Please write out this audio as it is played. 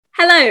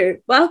Hello,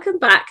 welcome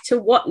back to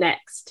What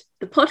Next,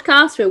 the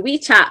podcast where we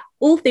chat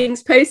all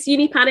things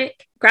post-uni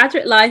panic,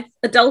 graduate life,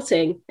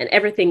 adulting, and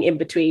everything in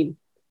between.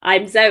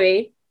 I'm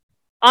Zoe.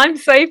 I'm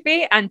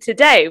Sophie, and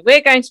today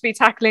we're going to be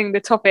tackling the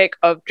topic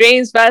of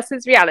dreams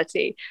versus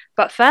reality.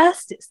 But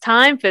first, it's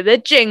time for the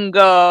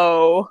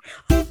jingle.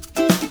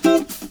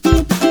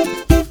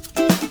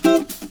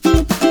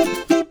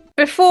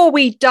 Before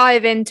we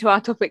dive into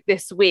our topic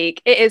this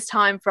week, it is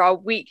time for our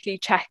weekly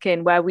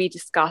check-in where we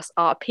discuss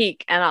our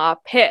peak and our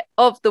pit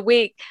of the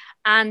week.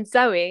 And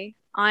Zoe,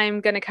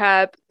 I'm going to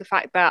curb the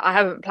fact that I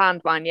haven't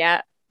planned one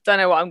yet. Don't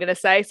know what I'm going to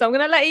say, so I'm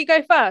going to let you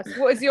go first.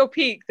 What is your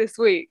peak this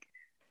week?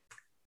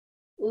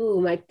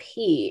 Ooh, my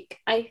peak.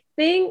 I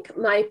think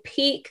my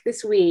peak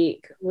this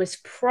week was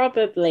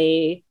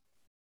probably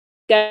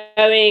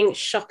going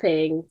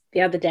shopping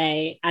the other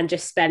day and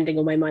just spending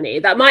all my money.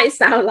 That might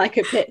sound like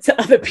a pit to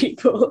other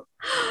people,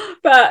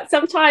 but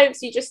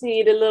sometimes you just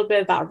need a little bit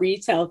of that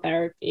retail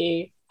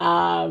therapy.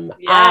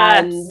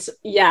 And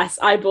yes,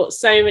 I bought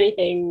so many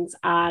things,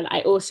 and I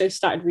also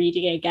started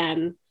reading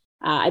again.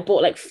 I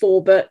bought like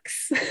 4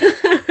 books.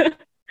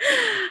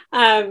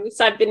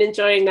 So I've been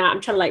enjoying that.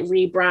 I'm trying to like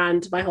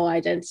rebrand my whole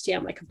identity.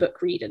 I'm like a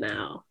book reader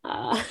now.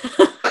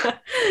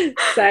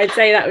 So I'd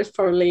say that was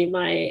probably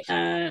my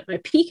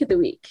peak of the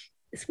week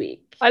this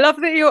week. I love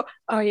that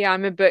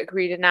I'm a book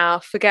reader now.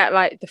 Forget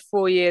like the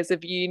 4 years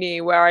of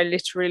uni where I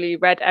literally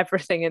read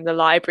everything in the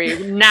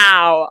library.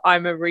 Now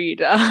I'm a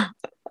reader.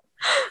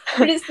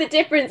 But it's the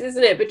difference,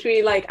 isn't it,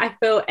 between like, I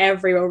feel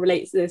everyone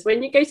relates to this.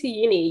 When you go to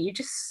uni, you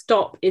just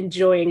stop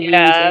enjoying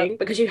reading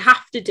because you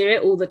have to do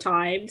it all the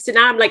time. So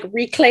now I'm like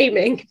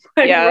reclaiming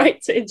my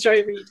right to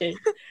enjoy reading.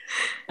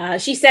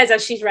 She says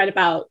as she's read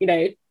about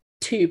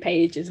 2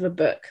 pages of a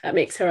book, that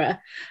makes her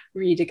a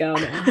reader girl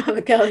now. I'm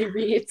a girl who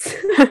reads.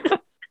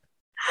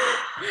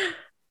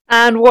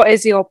 And what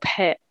is your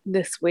pit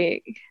this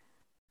week?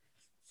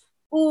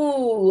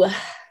 Ooh,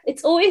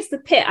 it's always the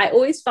pit. I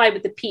always find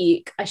with the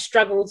peak, I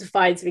struggle to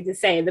find something to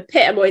say. In the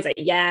pit, I'm always like,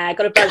 yeah, I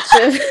got a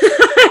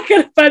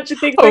bunch of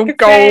things I could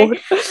say.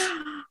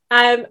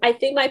 I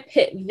think my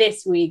pit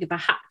this week, if I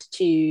had to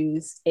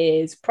choose,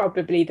 is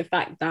probably the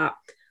fact that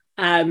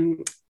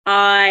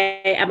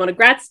I am on a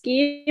grad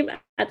scheme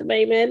at the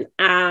moment,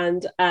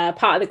 and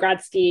part of the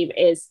grad scheme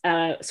is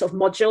sort of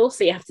module,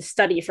 so you have to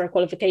study for a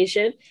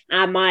qualification,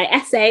 and my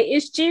essay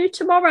is due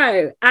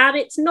tomorrow and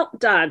it's not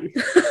done.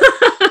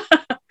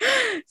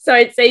 So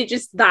I'd say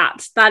just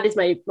that is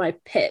my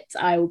pit.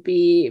 I will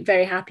be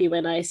very happy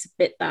when I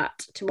submit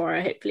that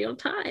tomorrow, hopefully on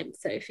time.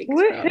 So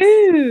fingers crossed.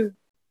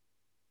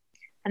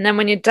 And then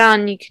when you're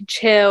done, you can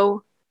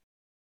chill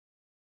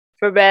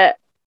for a bit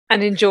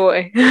and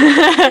enjoy.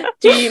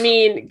 Do you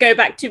mean go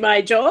back to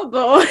my job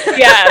or?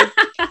 Yeah.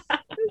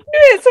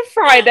 It's a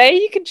Friday.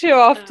 You can chill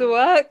after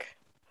work.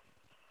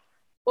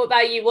 What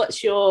about you?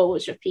 What's your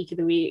peak of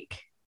the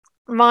week?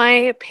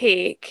 My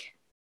peak,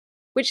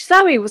 which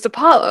Zoe was a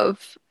part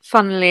of,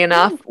 funnily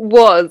enough,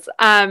 was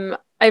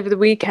over the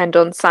weekend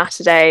on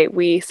Saturday.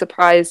 We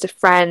surprised a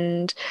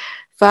friend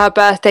for her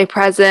birthday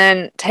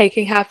present,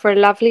 taking her for a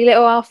lovely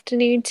little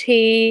afternoon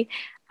tea,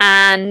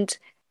 and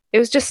it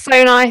was just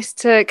so nice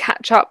to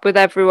catch up with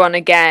everyone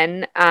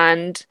again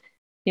and,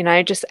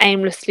 just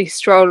aimlessly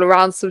stroll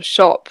around some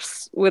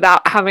shops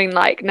without having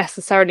like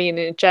necessarily an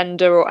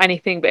agenda or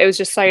anything. But it was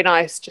just so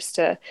nice just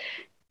to,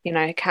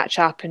 catch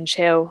up and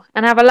chill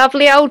and have a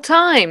lovely old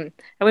time.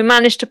 And we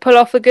managed to pull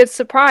off a good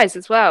surprise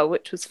as well,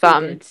 which was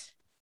fun.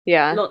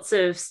 Yeah. Lots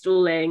of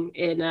stalling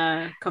in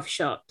coffee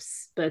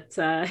shops, but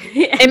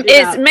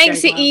it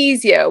makes it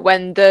easier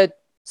when the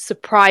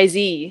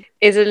surprisee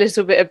is a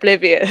little bit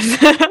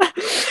oblivious.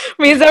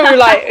 Me and Zoe were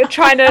like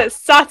trying to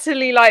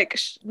subtly like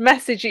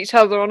message each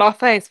other on our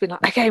phones, being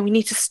like, okay, we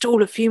need to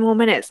stall a few more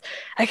minutes.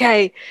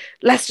 Okay,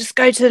 let's just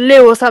go to the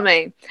loo or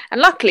something.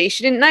 And luckily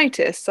she didn't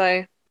notice,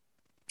 so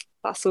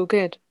that's all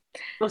good.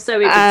 Well, so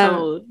we've been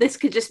told. This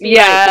could just be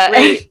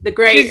like the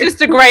great. She's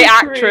just a great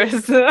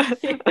actress.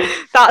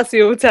 That's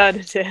the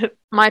alternative.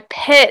 My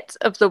pit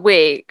of the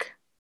week.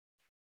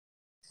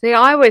 See,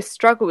 I always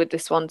struggle with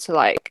this one to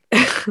like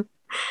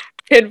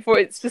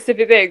pinpoint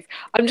specific things.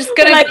 I'm just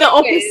gonna like the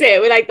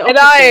opposite. We like the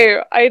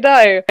opposite. I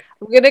know.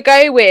 I'm gonna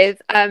go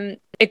with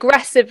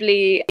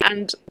aggressively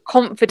and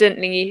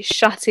confidently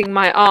shutting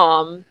my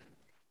arm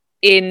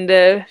in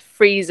the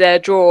freezer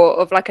drawer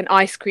of like an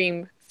ice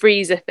cream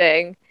freezer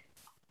thing,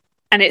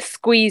 and it's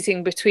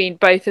squeezing between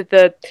both of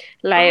the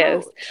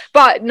layers.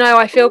 But no,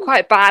 I feel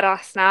quite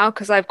badass now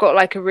because I've got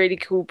like a really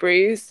cool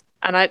bruise,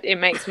 and it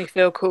makes me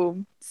feel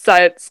cool. So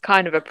it's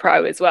kind of a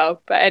pro as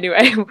well. But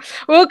anyway,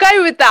 we'll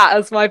go with that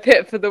as my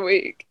pit for the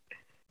week.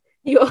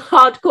 Your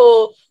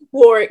hardcore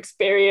war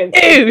experience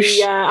in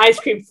the ice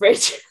cream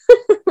fridge.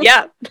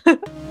 Yeah.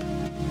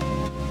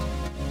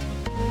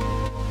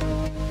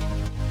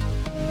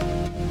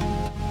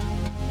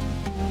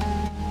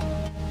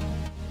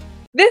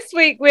 This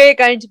week we're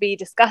going to be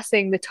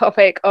discussing the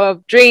topic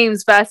of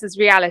dreams versus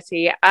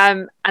reality.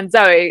 And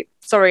Zoe,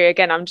 sorry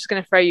again, I'm just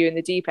going to throw you in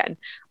the deep end.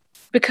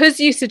 Because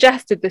you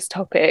suggested this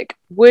topic,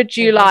 would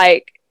you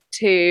like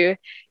to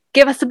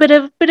give us a bit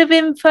of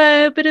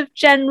info, a bit of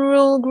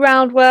general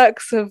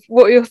groundworks of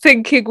what your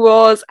thinking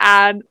was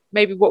and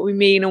maybe what we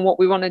mean and what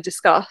we want to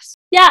discuss?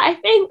 Yeah, I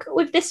think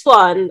with this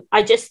one,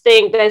 I just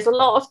think there's a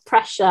lot of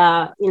pressure.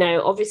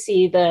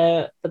 Obviously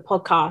the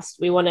podcast,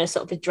 we want to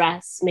sort of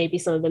address maybe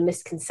some of the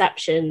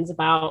misconceptions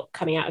about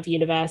coming out of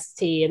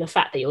university and the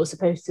fact that you're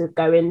supposed to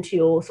go into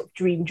your sort of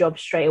dream job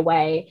straight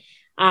away.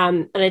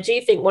 And I do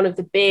think one of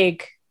the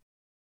big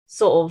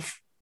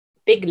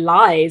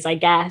lies, I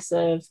guess,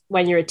 of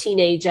when you're a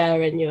teenager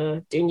and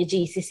you're doing your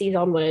GCSEs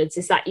onwards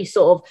is that you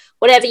sort of,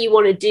 whatever you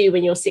want to do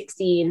when you're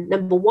 16,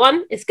 number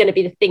one, is going to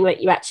be the thing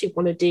that you actually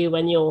want to do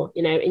when you're,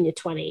 in your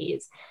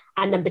 20s.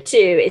 And number two,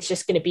 it's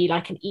just going to be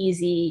like an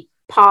easy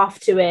path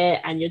to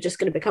it. And you're just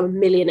going to become a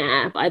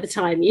millionaire by the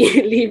time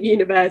you leave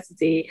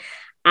university.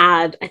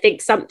 And I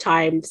think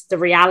sometimes the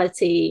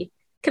reality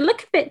can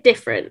look a bit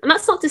different. And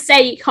that's not to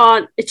say you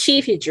can't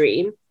achieve your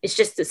dream. It's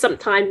just that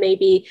sometimes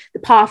maybe the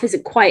path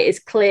isn't quite as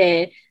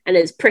clear and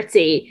as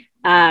pretty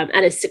and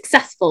as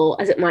successful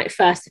as it might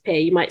first appear.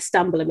 You might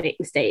stumble and make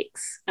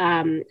mistakes.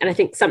 And I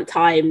think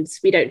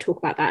sometimes we don't talk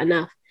about that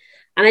enough.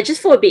 And I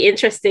just thought it'd be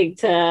interesting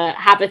to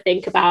have a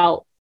think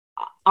about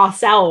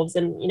ourselves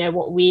and,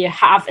 what we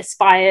have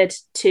aspired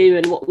to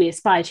and what we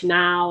aspire to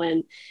now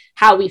and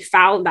how we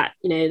found that,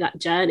 that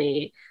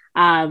journey.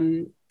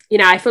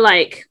 I feel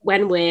like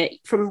when we're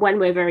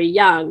very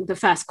young, the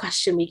first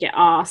question we get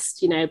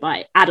asked,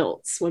 by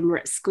adults when we're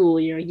at school,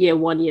 year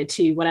 1, year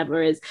 2,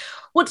 whatever, is,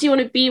 what do you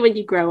want to be when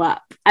you grow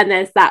up? And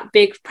there's that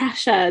big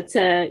pressure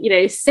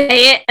to,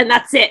 say it and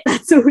that's it.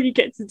 That's all you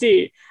get to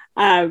do.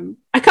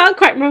 I can't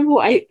quite remember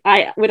what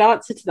I would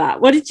answer to that.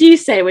 What did you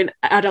say when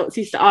adults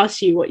used to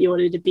ask you what you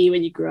wanted to be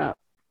when you grew up?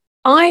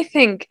 I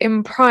think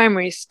in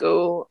primary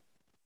school,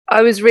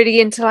 I was really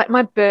into like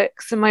my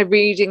books and my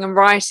reading and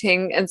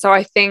writing. And so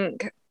I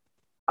think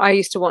I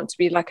used to want to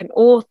be like an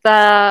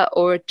author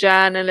or a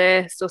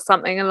journalist or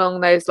something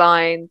along those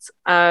lines.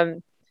 I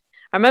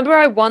remember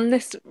I won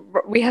this,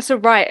 we had to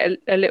write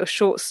a little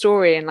short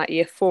story in like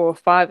year 4 or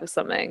 5 or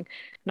something.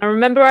 And I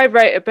remember I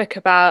wrote a book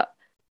about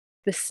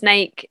the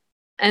snake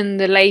and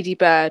the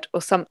ladybird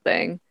or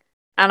something.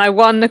 And I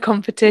won the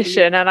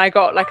competition and I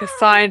got like a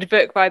signed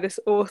book by this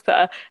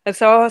author. And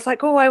so I was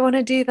like, oh, I want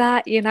to do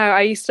that.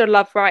 I used to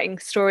love writing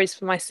stories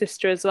for my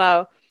sister as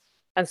well.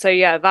 And so,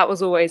 yeah, that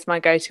was always my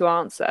go-to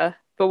answer.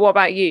 But what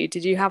about you?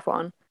 Did you have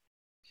one?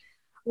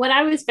 When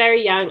I was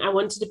very young, I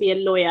wanted to be a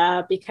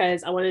lawyer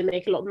because I wanted to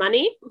make a lot of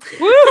money.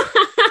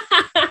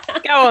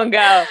 Go on,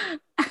 girl.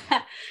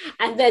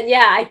 And then,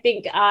 yeah, I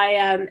think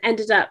I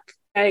ended up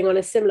going on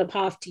a similar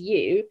path to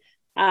you.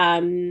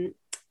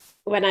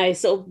 When I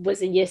sort of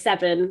was in year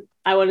 7,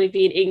 I wanted to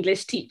be an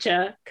English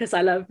teacher because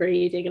I love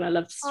reading and I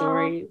love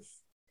stories.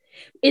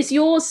 Is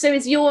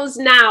yours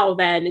now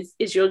then?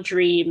 Is your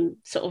dream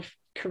sort of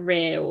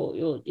career or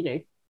your,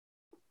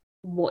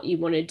 what you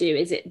want to do,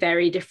 is it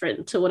very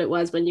different to what it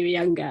was when you were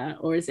younger,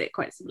 or is it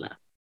quite similar?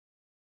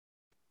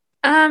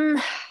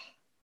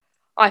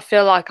 I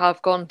feel like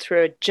I've gone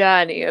through a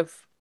journey of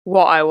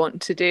what I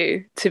want to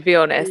do, to be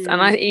honest.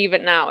 And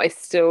even now I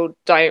still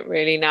don't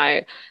really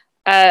know.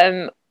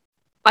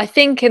 I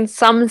think in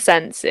some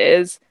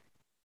senses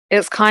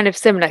it's kind of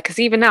similar, because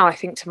even now I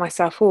think to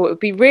myself, oh, it would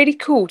be really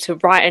cool to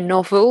write a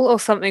novel or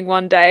something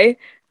one day.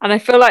 And I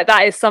feel like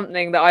that is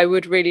something that I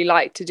would really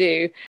like to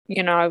do.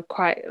 I'm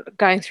quite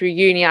going through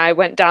uni. I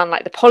went down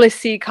like the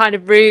policy kind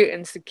of route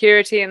and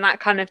security and that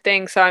kind of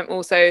thing. So I'm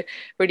also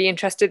really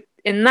interested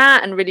in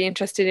that and really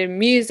interested in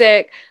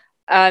music.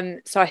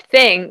 So I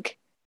think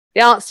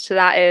the answer to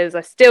that is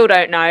I still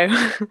don't know.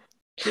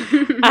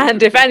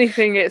 And if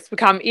anything, it's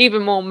become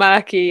even more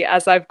murky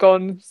as I've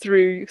gone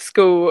through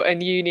school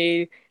and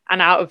uni and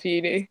out of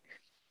uni.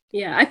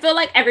 Yeah, I feel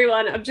like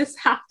everyone, I just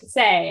have to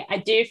say, I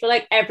do feel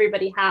like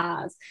everybody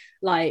has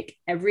like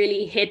a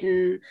really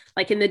hidden,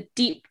 like in the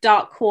deep,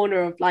 dark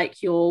corner of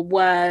like your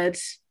Word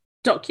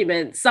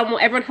document,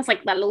 everyone has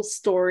like that little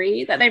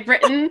story that they've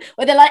written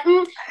where they're like,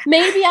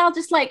 maybe I'll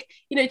just like,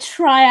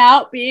 try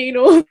out being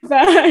an author.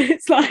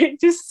 It's like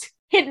just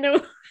hidden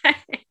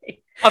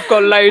away. I've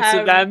got loads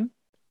of them.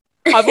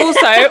 I've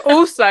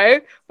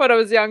also when I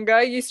was younger,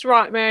 I used to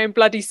write my own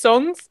bloody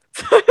songs.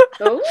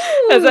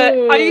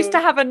 I used to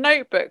have a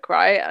notebook,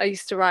 right? I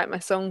used to write my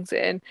songs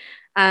in,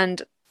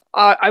 and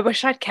I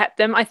wish I'd kept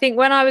them. I think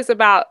when I was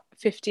about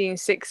 15,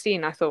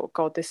 16, I thought,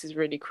 God, this is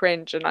really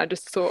cringe. And I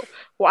just thought,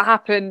 what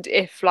happened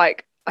if,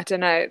 like, I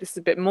don't know, this is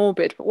a bit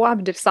morbid, but what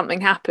happened if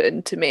something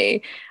happened to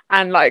me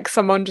and like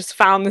someone just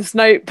found this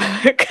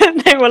notebook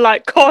and they were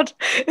like, God,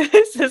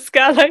 is this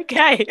girl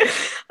okay?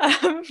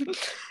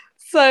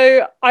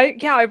 So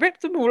I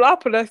ripped them all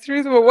up and I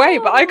threw them away,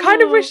 but I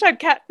kind of wish I'd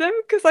kept them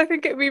because I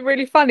think it'd be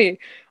really funny.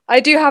 I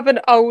do have an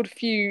old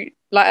few,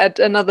 like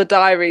another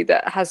diary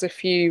that has a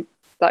few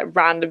like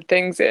random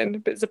things in,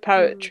 bits of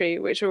poetry,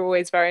 which are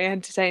always very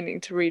entertaining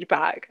to read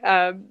back.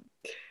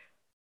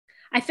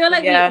 I feel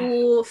like we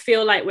all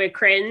feel like we're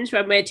cringe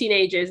when we're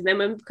teenagers, and then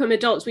when we become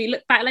adults, we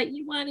look back like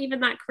you weren't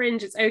even that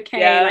cringe. It's okay.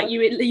 Yeah. Like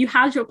you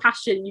had your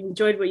passion, you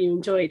enjoyed what you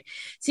enjoyed.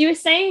 So you were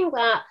saying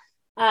that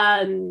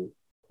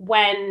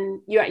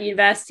when you're at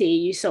university,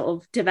 you sort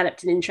of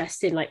developed an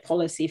interest in like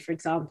policy, for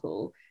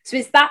example. So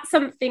is that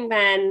something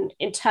then,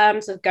 in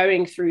terms of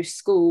going through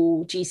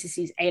school,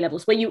 GCSEs, A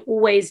levels, were you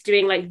always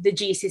doing like the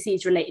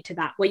GCSEs related to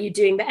that? Were you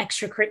doing the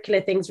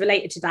extracurricular things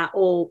related to that?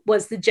 Or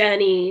was the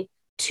journey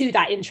to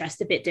that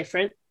interest a bit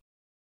different?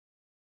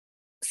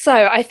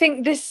 So I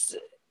think this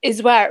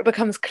is where it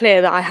becomes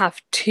clear that I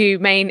have two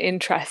main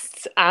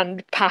interests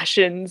and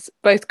passions,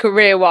 both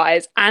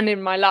career-wise and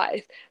in my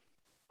life.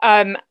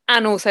 And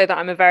also that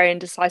I'm a very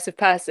indecisive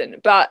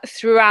person. But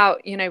throughout,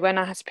 when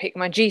I had to pick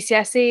my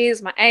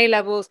GCSEs, my A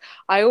levels,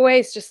 I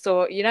always just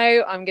thought,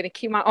 I'm going to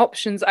keep my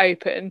options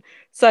open.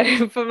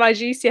 So for my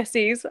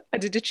GCSEs, I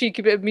did a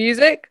cheeky bit of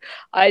music,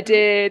 I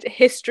did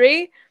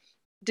history,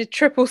 did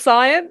triple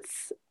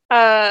science.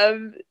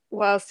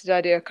 What else did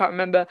I do? I can't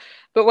remember.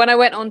 But when I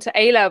went on to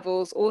A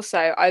levels, also,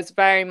 I was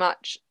very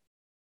much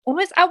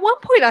almost at one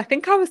point, I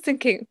think I was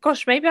thinking,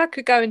 gosh, maybe I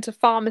could go into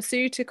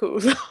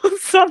pharmaceuticals or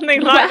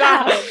something like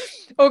that,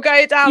 or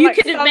go down. You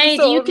could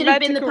have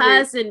been the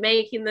person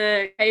making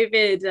the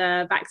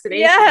COVID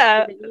vaccination.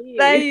 Yeah,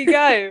 there you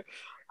go.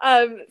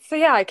 So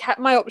yeah, I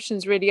kept my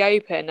options really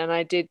open, and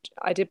I did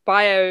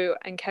bio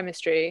and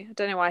chemistry. I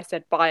don't know why I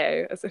said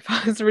bio, as if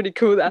I was really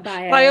cool there.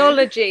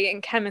 Biology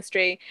and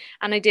chemistry,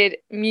 and I did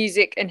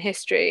music and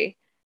history.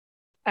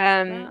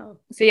 Wow.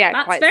 So yeah,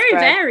 that's very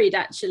varied,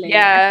 actually.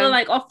 I feel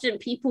like often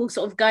people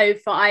sort of go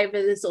for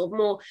either the sort of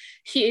more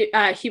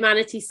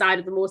humanity side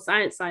or the more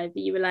science side,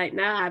 but you were like,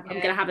 no, I'm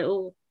gonna have it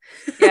all.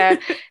 Yeah,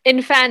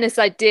 in fairness,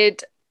 I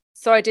did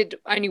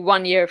only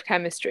 1 year of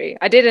chemistry.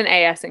 I did an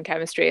AS in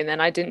chemistry, and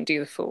then I didn't do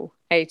the full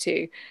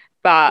A2,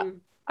 but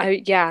I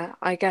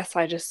guess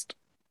I just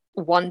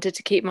wanted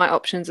to keep my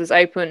options as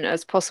open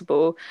as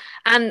possible,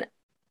 and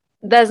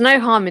there's no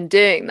harm in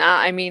doing that.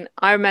 I mean,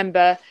 I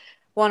remember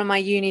one of my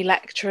uni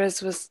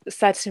lecturers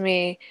said to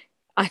me,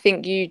 I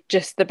think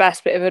the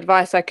best bit of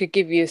advice I could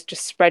give you is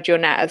just spread your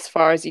net as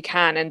far as you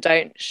can and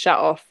don't shut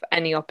off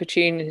any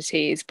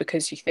opportunities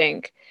because you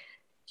think,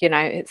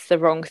 it's the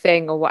wrong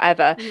thing or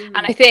whatever.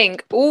 And I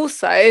think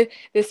also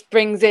this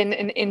brings in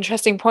an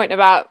interesting point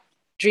about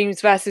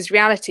dreams versus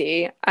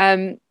reality,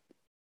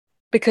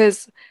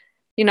 because,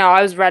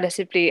 I was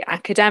relatively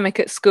academic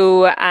at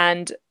school,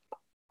 and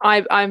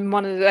I'm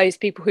one of those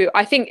people who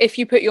I think if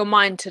you put your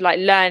mind to like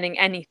learning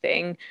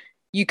anything,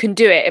 you can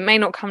do it. It may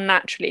not come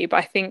naturally, but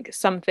I think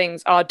some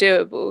things are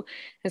doable.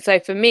 And so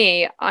for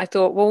me, I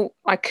thought, well,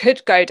 I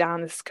could go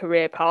down this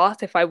career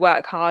path if I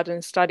work hard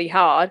and study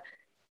hard,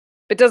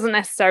 but it doesn't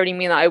necessarily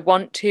mean that I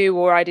want to,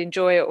 or I'd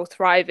enjoy it or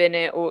thrive in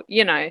it, or,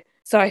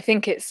 So I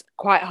think it's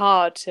quite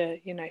hard to,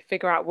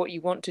 figure out what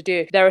you want to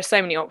do. There are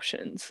so many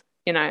options,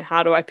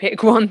 how do I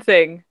pick one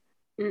thing?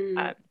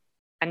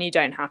 And you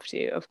don't have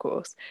to, of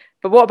course.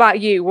 But what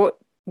about you? What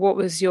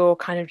was your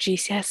kind of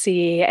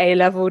GCSE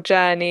A-level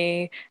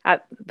journey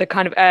at the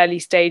kind of early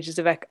stages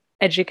of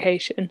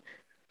education?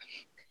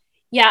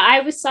 Yeah, I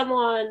was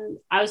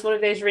one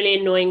of those really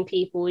annoying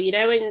people,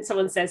 when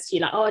someone says to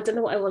you like, oh, I don't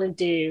know what I want to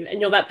do,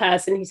 and you're that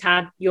person who's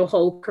had your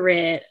whole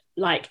career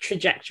like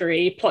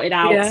trajectory plotted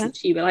out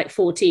since you were like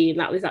 14.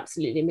 That was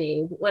absolutely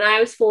me. When I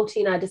was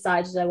 14, I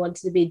decided I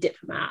wanted to be a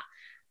diplomat,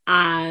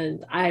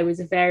 and I'm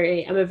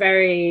a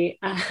very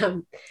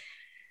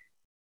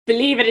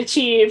believe and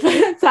achieve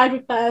type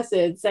of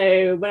person.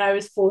 So when I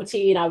was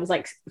 14, I was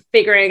like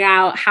figuring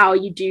out how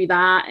you do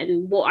that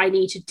and what I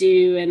need to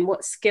do and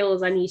what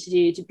skills I need to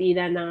do to be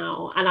there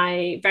now. And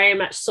I very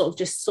much sort of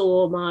just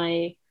saw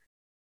my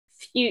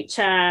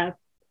future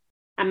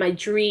and my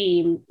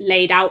dream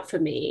laid out for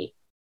me.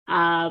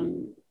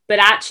 But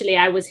actually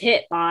I was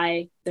hit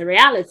by the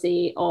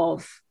reality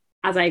of,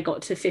 as I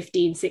got to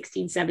 15,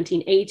 16,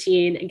 17,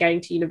 18 and going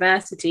to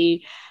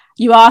university,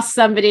 you ask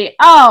somebody,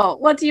 oh,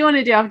 what do you want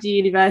to do after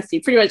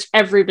university? Pretty much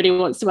everybody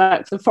wants to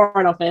work for the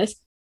Foreign Office.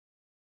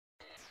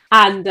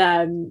 And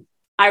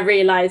I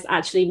realized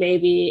actually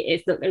maybe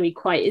it's not going to be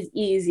quite as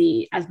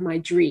easy as my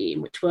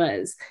dream, which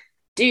was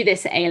do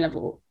this at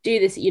A-level, do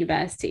this at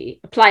university,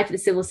 apply for the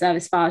civil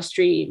service fast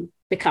stream,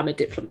 become a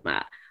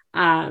diplomat.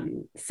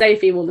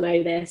 Sophie will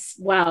know this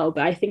well,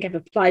 but I think I've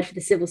applied for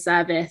the civil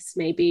service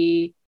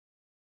maybe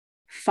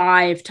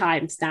 5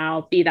 times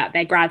now, be that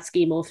their grad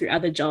scheme or through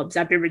other jobs.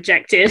 I've been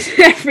rejected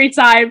every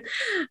time,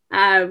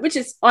 which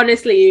is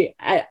honestly,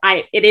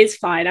 it is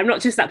fine. I'm not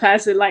just that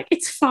person like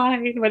it's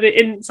fine when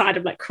inside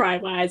I'm like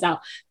crying my eyes out.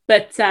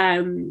 But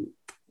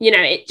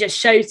it just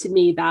shows to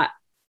me that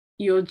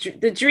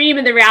the dream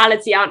and the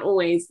reality aren't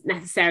always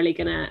necessarily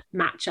gonna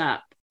match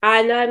up.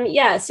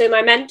 And so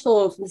my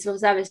mentor from the civil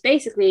service,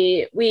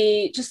 basically,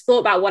 we just thought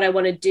about what I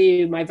want to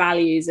do, my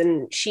values,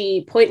 and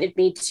she pointed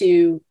me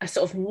to a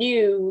sort of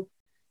new,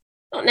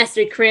 not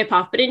necessarily career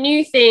path, but a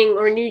new thing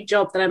or a new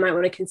job that I might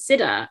want to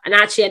consider. And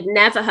actually, I'd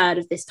never heard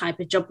of this type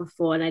of job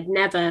before, and I'd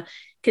never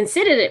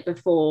considered it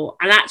before.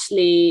 And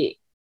actually,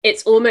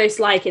 it's almost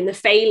like in the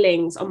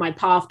failings on my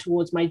path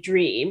towards my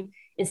dream,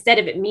 instead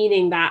of it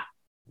meaning that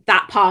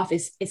path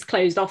is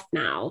closed off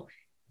now,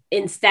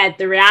 instead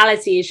the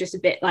reality is just a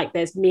bit like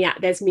there's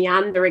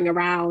meandering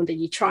around, and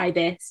you try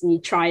this and you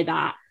try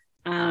that,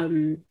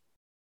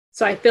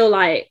 So I feel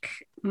like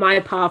my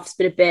path's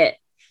been a bit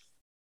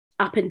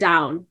up and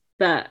down,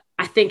 but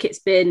I think it's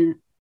been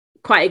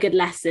quite a good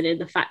lesson in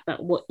the fact that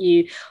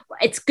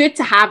it's good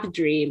to have a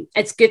dream.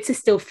 It's good to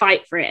still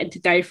fight for it and to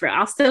go for it.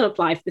 I'll still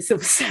apply for the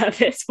civil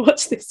service,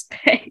 watch this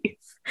space.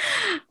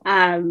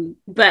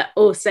 But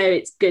also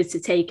it's good to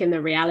take in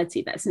the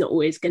reality that's not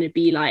always going to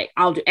be like,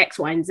 I'll do X,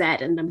 Y, and Z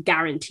and I'm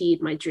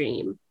guaranteed my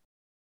dream.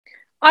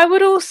 I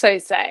would also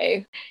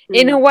say,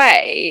 in a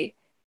way,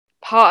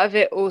 part of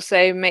it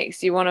also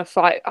makes you want to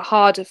fight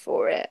harder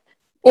for it,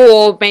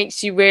 or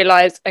makes you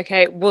realize,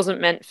 okay, it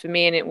wasn't meant for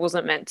me and it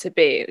wasn't meant to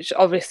be, which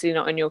obviously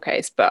not in your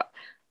case, but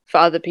for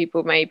other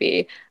people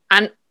maybe.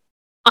 And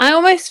I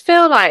almost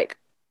feel like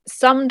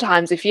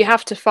sometimes if you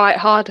have to fight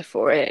harder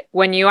for it,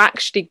 when you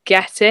actually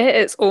get it,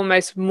 it's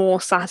almost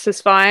more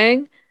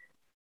satisfying.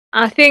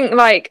 I think,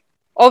 like,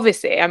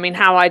 obviously, I mean,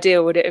 how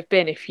ideal would it have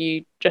been if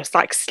you just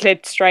like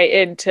slid straight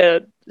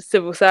into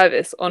civil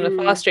service on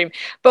a fast stream?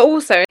 But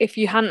also, if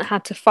you hadn't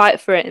had to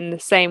fight for it in the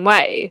same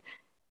way,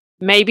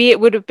 maybe it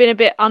would have been a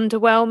bit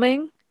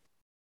underwhelming.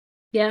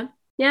 Yeah,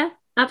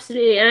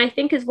 absolutely. And I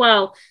think as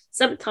well,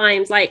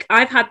 sometimes, like,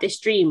 I've had this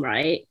dream,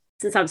 right,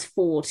 since I was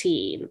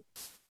 14.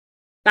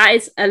 That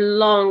is a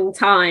long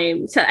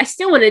time. So I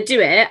still want to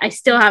do it. I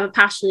still have a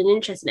passion and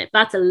interest in it.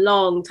 That's a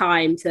long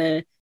time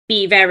to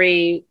be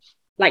very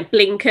like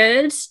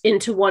blinkered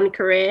into one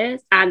career.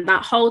 And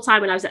that whole time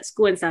when I was at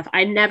school and stuff,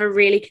 I never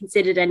really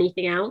considered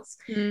anything else.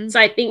 So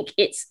I think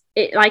it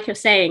like you're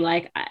saying,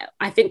 like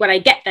I think when I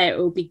get there, it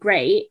will be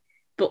great.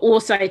 But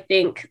also I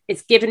think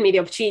it's given me the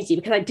opportunity,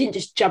 because I didn't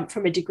just jump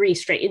from a degree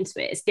straight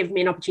into it. It's given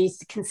me an opportunity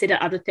to consider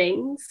other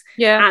things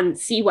and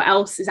see what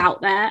else is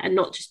out there, and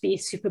not just be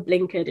super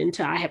blinkered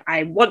into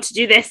I want to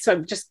do this, so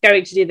I'm just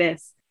going to do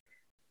this.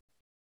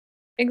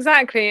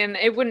 Exactly. And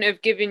it wouldn't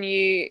have given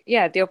you,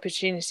 the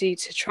opportunity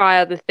to try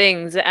other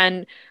things.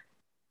 And,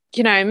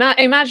 you know,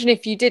 imagine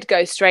if you did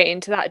go straight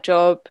into that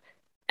job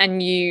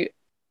and you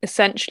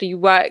essentially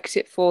worked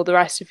it for the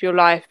rest of your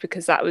life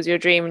because that was your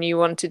dream and you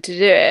wanted to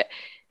do it,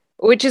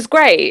 which is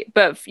great.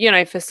 But, you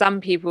know, for some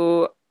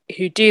people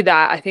who do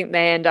that, I think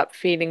they end up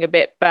feeling a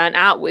bit burnt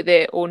out with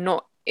it, or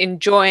not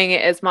enjoying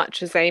it as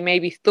much as they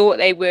maybe thought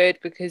they would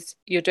because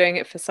you're doing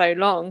it for so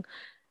long.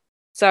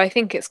 So I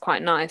think it's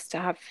quite nice to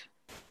have,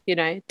 you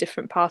know,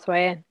 different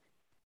pathway in.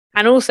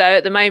 And also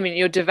at the moment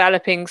you're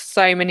developing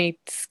so many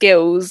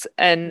skills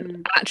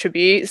and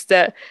attributes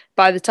that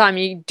by the time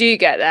you do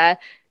get there,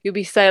 you'll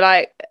be so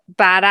like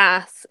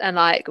badass and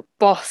like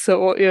boss at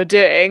what you're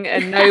doing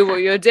and know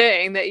what you're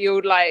doing, that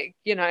you'll like,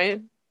 you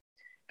know,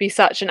 be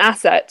such an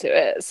asset to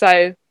it.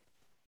 So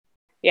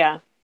yeah.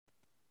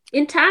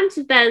 In terms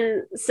of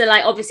then, so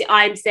like obviously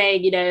I'm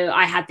saying, you know,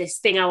 I had this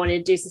thing I wanted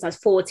to do since I was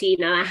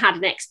 14, and I had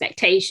an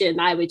expectation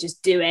that I would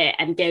just do it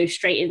and go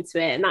straight into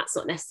it, and that's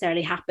not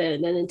necessarily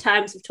happened. And in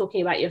terms of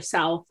talking about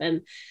yourself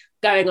and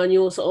going on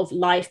your sort of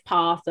life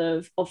path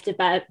of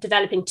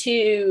developing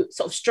two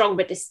sort of strong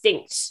but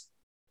distinct,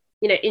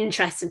 you know,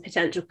 interests and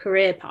potential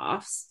career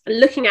paths,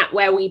 and looking at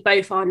where we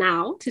both are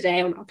now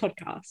today on our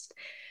podcast,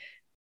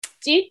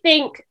 do you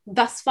think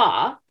thus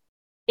far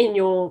in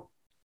your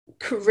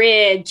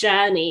career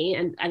journey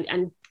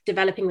and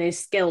developing those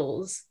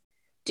skills,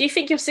 do you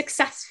think you're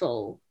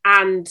successful?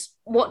 And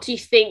what do you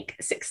think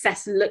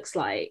success looks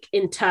like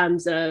in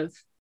terms of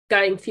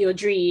going for your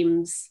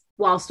dreams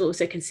whilst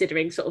also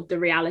considering sort of the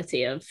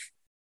reality of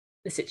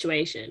the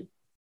situation?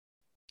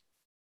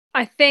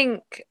 I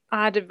think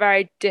I had a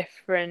very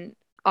different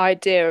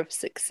idea of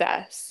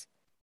success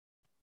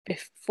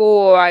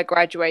before I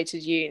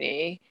graduated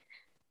uni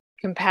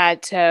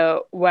compared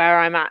to where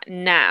I'm at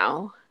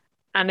now.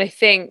 And I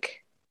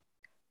think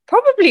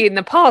probably in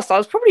the past, I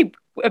was probably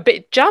a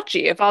bit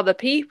judgy of other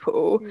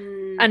people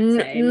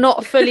and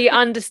not fully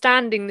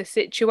understanding the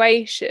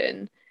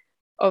situation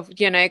of,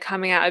 you know,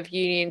 coming out of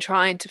uni and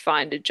trying to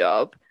find a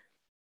job.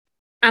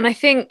 And I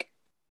think,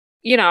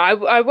 you know,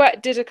 I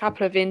did a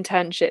couple of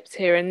internships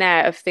here and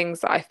there of things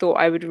that I thought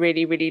I would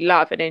really, really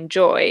love and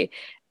enjoy.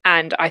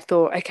 And I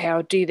thought, okay,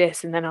 I'll do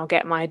this and then I'll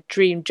get my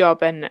dream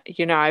job and,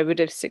 you know, I would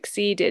have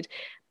succeeded.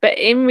 But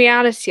in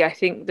reality, I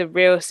think the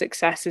real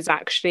success is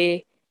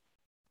actually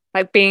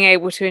like being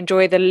able to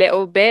enjoy the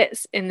little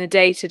bits in the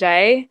day to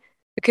day,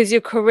 because your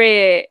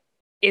career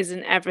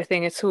isn't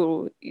everything at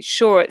all.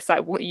 Sure, it's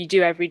like what you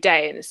do every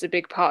day and it's a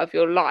big part of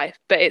your life,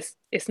 but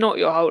it's not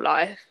your whole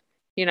life.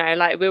 You know,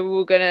 like we're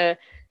all gonna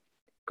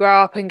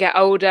grow up and get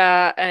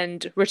older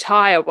and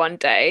retire one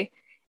day.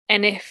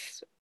 And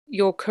if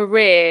your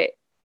career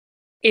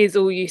is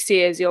all you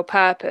see as your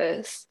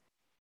purpose,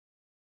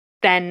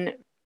 then,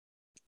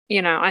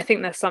 you know, I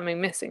think there's something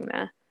missing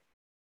there.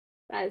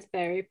 That is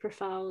very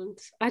profound.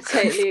 I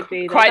totally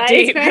agree. Quite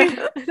deep.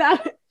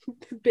 A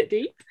bit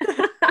deep.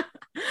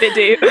 Bit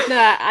deep.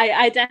 No,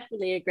 I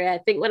definitely agree. I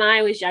think when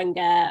I was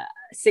younger,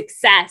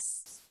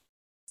 success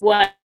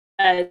was,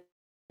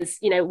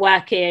 you know,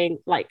 working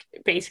like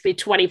basically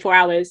 24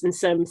 hours in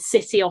some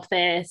city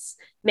office,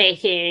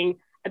 making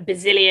a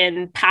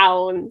bazillion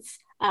pounds,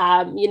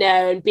 you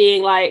know, and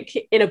being like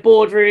in a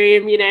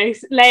boardroom, you know,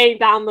 laying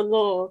down the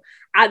law.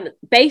 And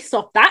based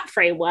off that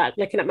framework,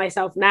 looking at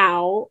myself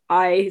now,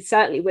 I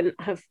certainly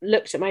wouldn't have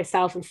looked at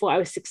myself and thought I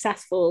was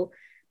successful.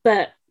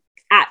 But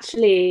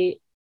actually,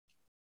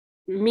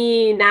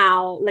 me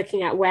now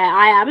looking at where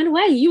I am and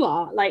where you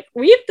are, like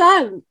we've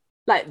done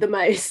like the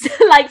most.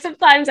 Like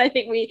sometimes I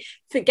think we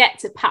forget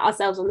to pat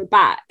ourselves on the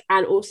back,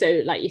 and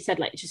also, like you said,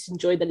 like just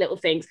enjoy the little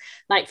things.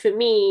 Like for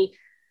me,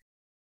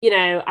 you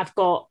know, I've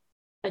got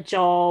a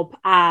job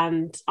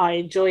and I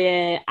enjoy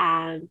it,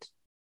 and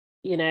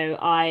you know,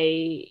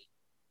 I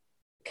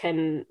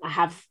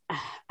have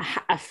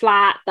a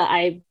flat that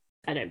I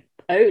don't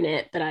own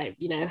it, but I,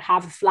 you know,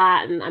 have a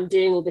flat and I'm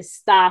doing all this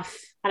stuff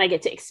and I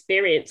get to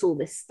experience all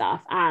this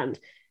stuff. And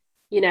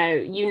you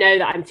know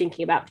that I'm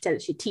thinking about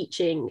potentially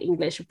teaching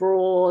English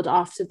abroad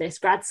after this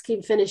grad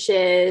scheme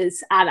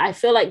finishes. And I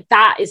feel like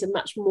that is a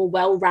much more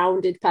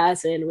well-rounded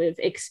person with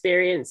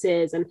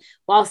experiences. And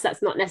whilst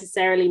that's not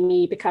necessarily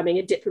me becoming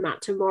a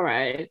diplomat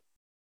tomorrow,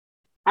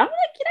 I'm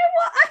like, you know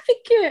what? I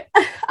think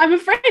I'm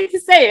afraid to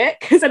say it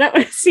because I don't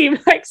want to seem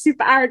like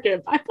super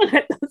arrogant. But I feel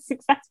like that's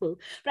successful.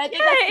 But I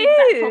think that's the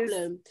exact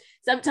problem.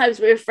 Sometimes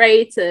we're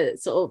afraid to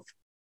sort of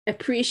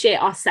appreciate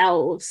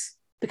ourselves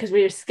because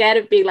we're scared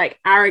of being like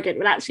arrogant,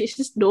 but actually it's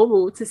just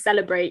normal to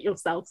celebrate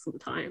yourself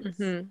sometimes.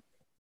 Mm-hmm.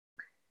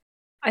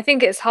 I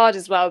think it's hard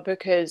as well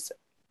because,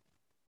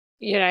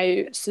 you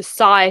know,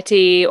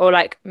 society or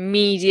like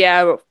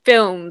media or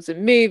films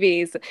and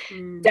movies,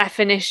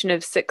 definition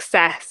of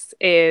success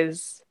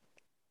is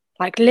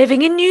like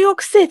living in New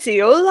York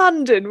City or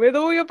London with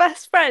all your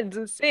best friends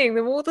and seeing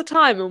them all the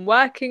time and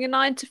working a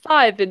 9 to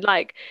 5 and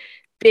like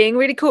being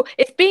really cool.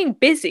 It's being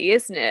busy,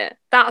 isn't it?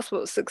 That's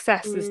what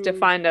success is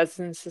defined as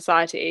in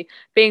society,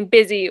 being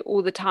busy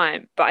all the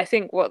time. But I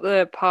think what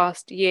the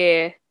past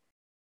year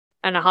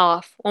and a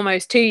half,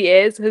 almost 2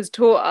 years, has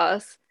taught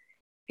us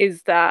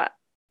is that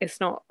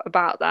it's not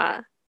about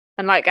that.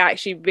 And like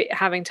actually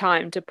having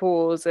time to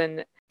pause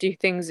and do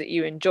things that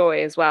you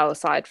enjoy as well,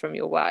 aside from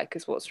your work,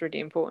 is what's really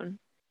important.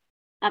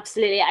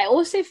 Absolutely. I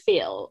also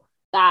feel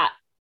that,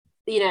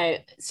 you know,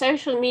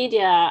 social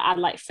media and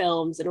like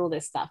films and all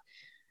this stuff,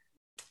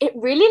 it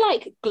really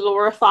like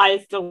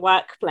glorifies the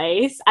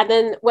workplace. And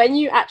then when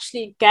you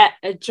actually get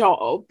a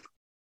job,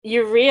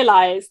 you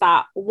realize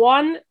that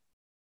one,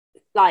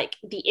 like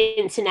the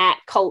internet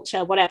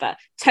culture, whatever,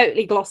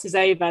 totally glosses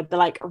over the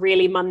like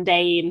really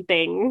mundane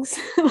things,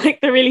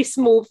 like the really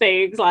small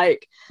things,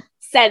 like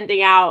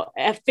sending out,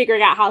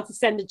 figuring out how to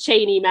send a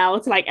chain email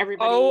to like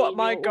everybody in your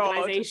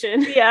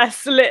organization.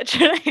 Yes,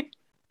 literally.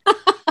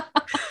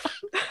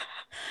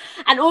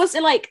 And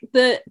also like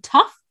the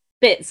tough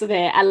bits of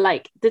it and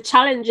like the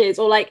challenges,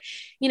 or like,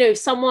 you know,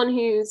 someone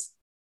who's,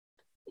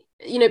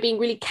 you know, being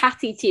really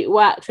catty to you at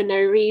work for no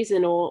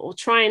reason, or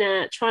trying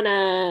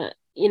to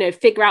you know,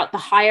 figure out the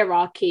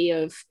hierarchy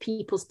of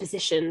people's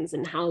positions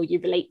and how you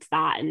relate to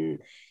that, and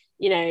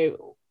you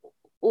know,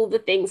 all the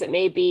things that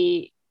may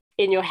be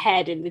in your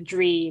head in the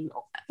dream,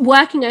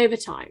 working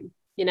overtime,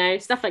 you know,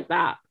 stuff like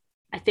that.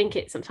 I think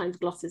it sometimes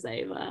glosses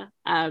over,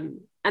 and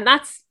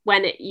that's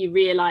when you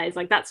realize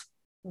like that's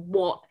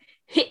what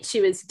hits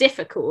you as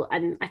difficult.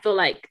 And I feel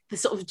like the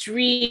sort of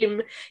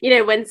dream, you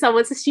know, when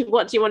someone says to you,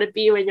 what do you want to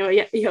be when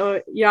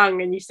you're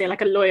young, and you say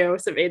like a lawyer or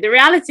something, the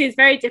reality is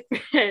very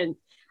different,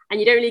 and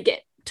you don't really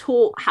get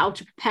taught how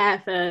to prepare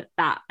for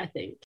that, I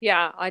think.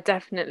 Yeah, I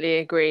definitely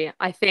agree.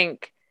 I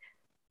think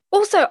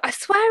also, I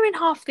swear in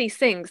half these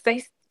things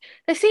they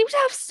seem to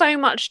have so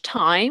much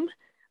time.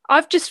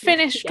 I've just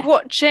finished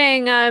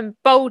watching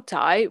Bold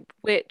Type,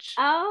 which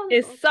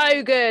is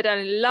so good,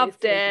 and I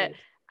loved it.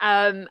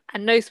 And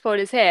no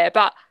spoilers here,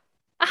 but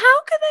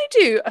how can they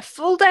do a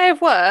full day of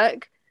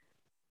work,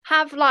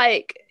 have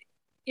like,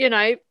 you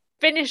know,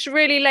 finish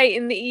really late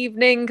in the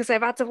evening because they've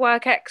had to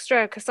work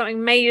extra because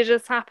something major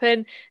just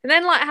happened, and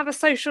then like have a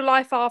social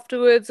life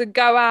afterwards and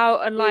go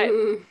out and like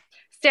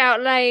stay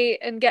out late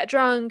and get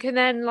drunk, and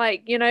then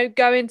like, you know,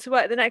 go into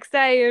work the next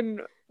day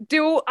and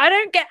do all... I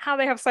don't get how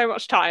they have so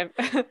much time.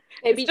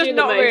 Maybe it's just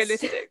not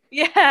realistic.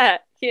 Yeah.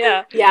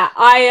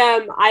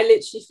 I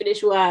literally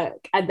finish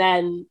work, and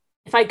then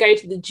if I go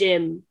to the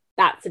gym,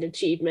 that's an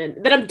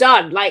achievement. Then I'm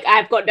done. Like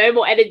I've got no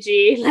more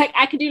energy. Like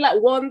I could do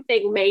like one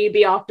thing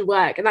maybe after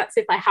work, and that's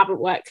if I haven't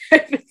worked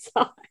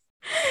overtime.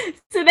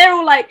 So they're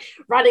all like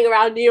running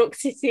around New York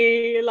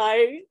City,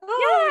 like,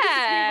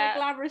 my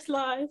glamorous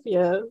life.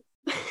 Yeah.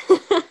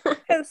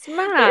 It's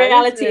mad. The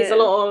reality is a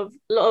lot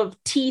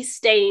of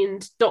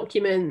tea-stained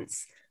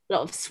documents, a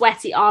lot of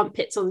sweaty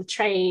armpits on the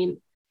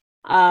train,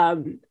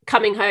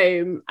 coming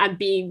home and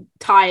being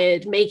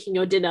tired, making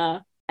your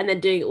dinner, and then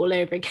doing it all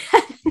over again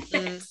the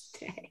next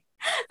day.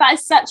 That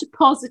is such a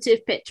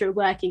positive picture of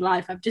working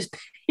life I've just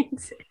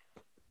painted.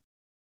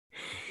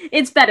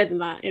 It's better than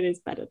that. It is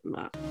better than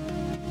that.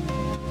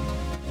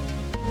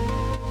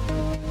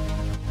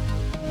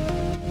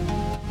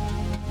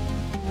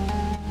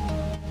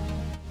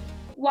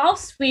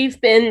 Whilst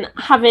we've been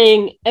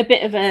having a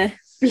bit of a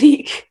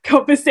bleak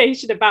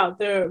conversation about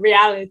the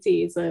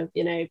realities of,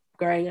 you know,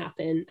 growing up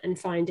and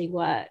finding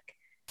work,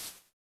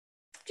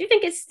 Do you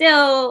think it's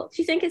still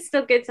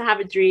good to have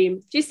a dream?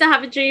 Do you still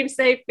have a dream,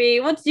 Sophie?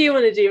 What do you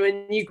want to do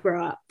when you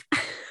grow up?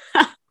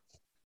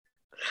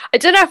 I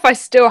don't know if I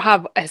still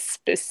have a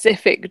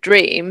specific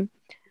dream,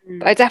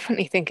 but I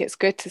definitely think it's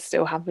good to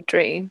still have a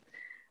dream.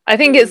 I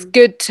think it's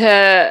good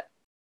to,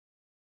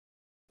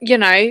 you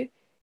know,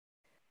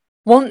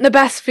 want the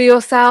best for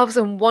yourselves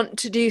and want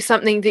to do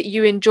something that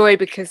you enjoy,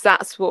 because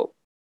that's what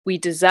we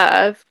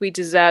deserve. We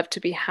deserve to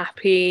be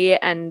happy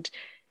and,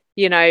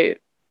 you know,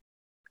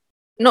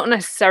 not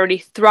necessarily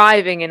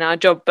thriving in our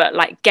job, but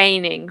like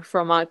gaining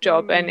from our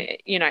job and,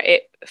 you know,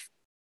 it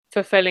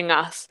fulfilling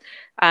us.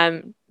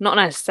 Not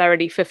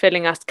necessarily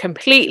fulfilling us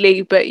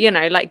completely, but, you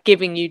know, like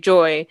giving you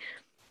joy.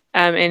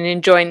 And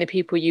enjoying the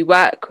people you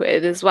work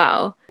with as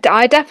well.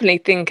 I definitely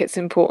think it's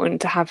important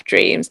to have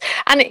dreams.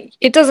 And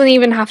it doesn't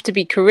even have to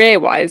be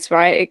career-wise,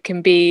 right? It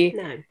can be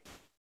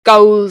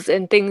goals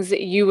and things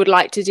that you would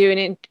like to do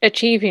and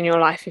achieve in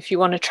your life. If you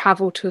want to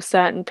travel to a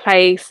certain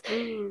place,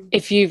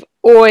 if you've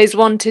always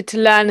wanted to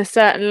learn a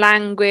certain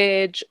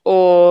language,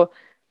 or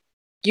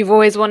you've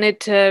always wanted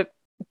to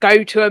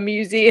go to a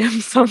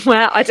museum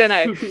somewhere. I don't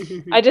know.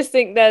 I just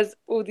think there's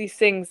all these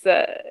things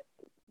that,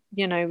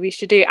 you know, we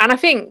should do. And I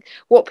think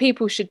what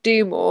people should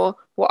do more,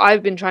 what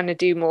I've been trying to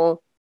do more,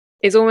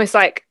 is almost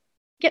like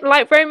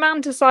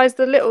romanticize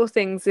the little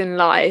things in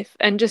life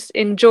and just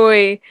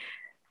enjoy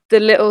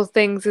the little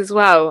things as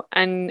well.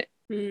 And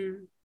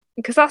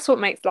because that's what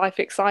makes life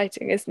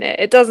exciting, isn't it?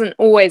 It doesn't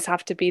always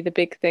have to be the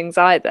big things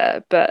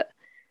either, but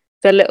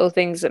the little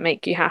things that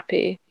make you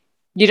happy.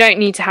 You don't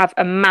need to have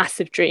a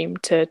massive dream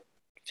to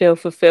feel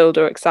fulfilled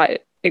or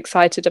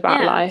excited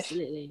about life.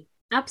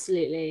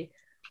 Absolutely.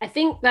 I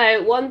think,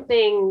 though, one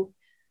thing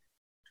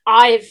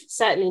I've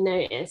certainly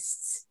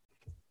noticed,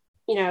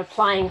 you know,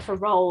 applying for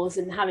roles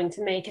and having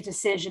to make a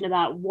decision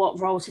about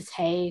what role to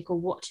take or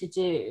what to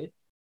do,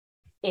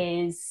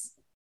 is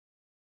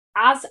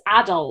as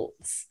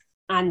adults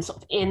and sort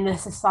of in the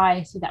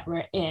society that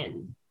we're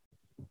in,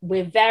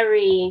 we're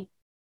very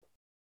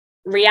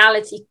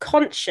reality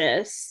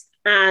conscious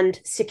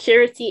and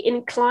security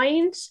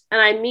inclined.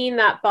 And I mean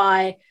that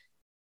by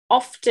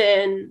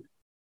often,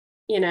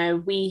 you know,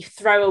 we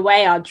throw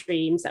away our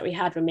dreams that we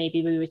had when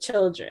maybe we were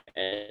children,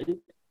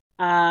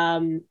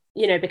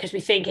 you know, because we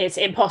think it's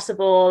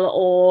impossible,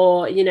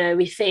 or, you know,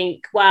 we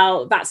think,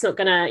 well, that's not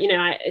gonna, you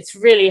know, it's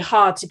really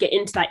hard to get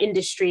into that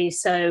industry,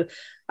 so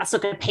that's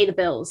not going to pay the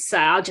bills, so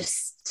I'll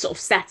just sort of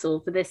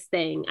settle for this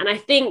thing. And I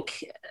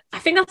think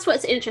that's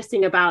what's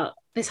interesting about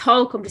this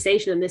whole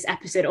conversation and this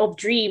episode of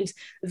dreams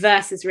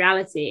versus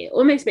reality. It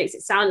almost makes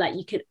it sound like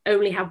you can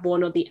only have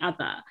one or the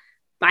other.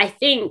 But I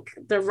think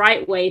the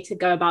right way to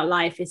go about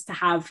life is to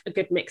have a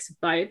good mix of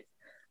both.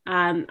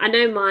 I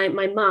know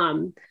my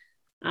mum,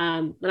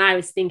 when I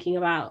was thinking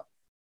about,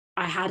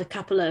 I had a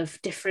couple of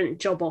different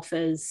job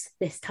offers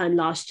this time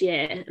last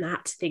year, and I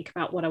had to think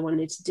about what I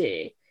wanted to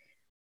do.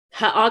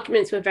 Her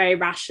arguments were very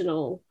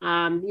rational.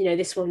 You know,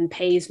 this one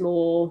pays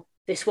more.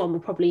 This one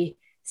will probably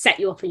set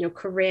you up in your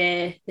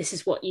career. This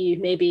is what you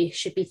maybe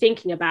should be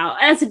thinking about,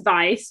 as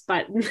advice.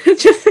 But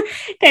just in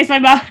case my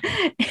mum,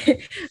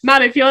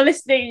 if you're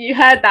listening, you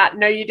heard that.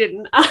 No, you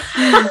didn't.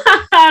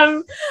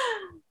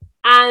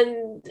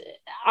 And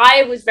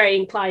I was very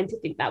inclined to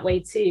think that way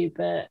too.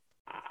 But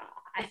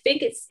I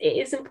think it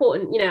is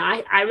important. You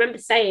know, I remember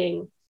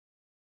saying,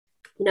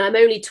 you know, I'm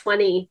only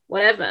 20,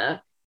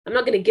 whatever. I'm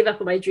not going to give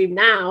up on my dream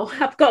now.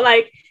 I've got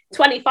like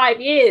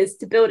 25 years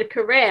to build a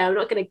career. I'm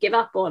not going to give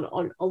up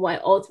on what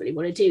I ultimately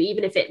want to do,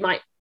 even if it might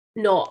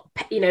not,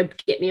 you know,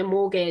 get me a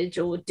mortgage,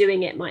 or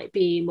doing it might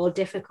be more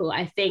difficult.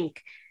 I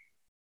think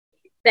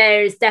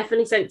there's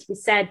definitely something to be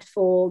said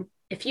for,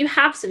 if you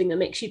have something that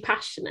makes you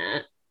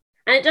passionate,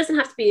 and it doesn't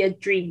have to be a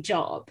dream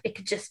job. It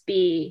could just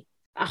be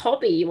a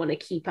hobby you want to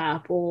keep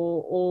up,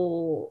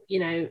 or you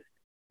know,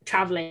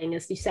 traveling,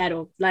 as you said,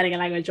 or learning a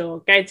language,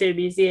 or going to a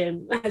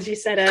museum, as you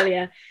said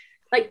earlier.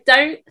 Like,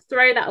 don't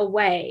throw that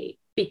away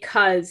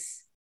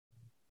because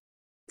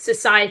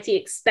society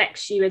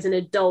expects you as an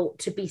adult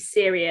to be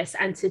serious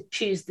and to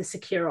choose the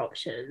secure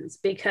options.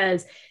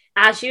 Because,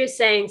 as you were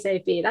saying,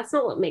 Sophie, that's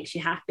not what makes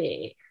you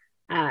happy.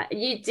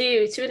 You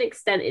do, to an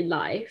extent, in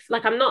life.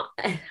 Like, I'm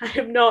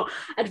not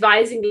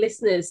advising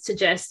listeners to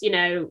just, you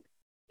know,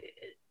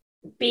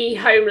 be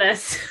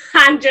homeless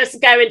and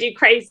just go and do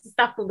crazy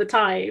stuff all the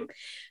time.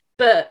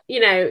 But, you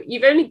know,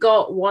 you've only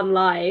got one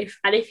life,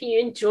 and if you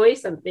enjoy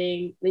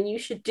something, then you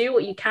should do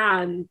what you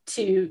can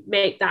to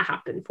make that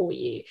happen for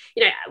you.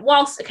 You know,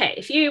 whilst, okay,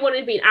 if you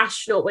wanted to be an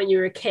astronaut when you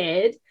were a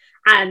kid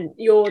and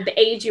you're the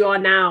age you are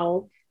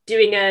now,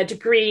 doing a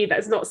degree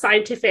that's not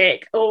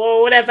scientific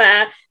or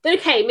whatever, then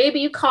okay, maybe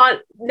you can't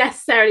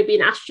necessarily be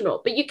an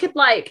astronaut, but you could,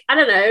 like, I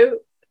don't know,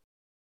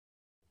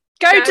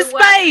 go to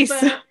space. Go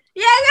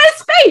to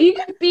space. You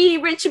could be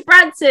Richard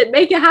Branson,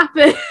 make it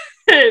happen.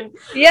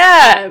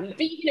 Yeah. But,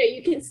 you know,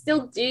 you can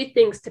still do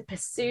things to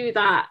pursue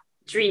that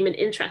dream and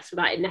interest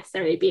without it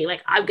necessarily being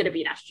like, I'm going to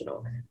be an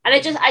astronaut. And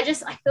I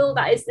feel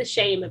that is the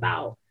shame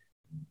about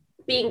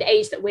being the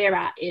age that we're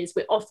at, is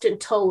we're often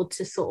told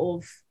to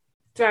sort of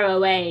throw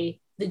away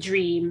the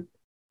dream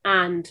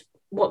and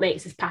what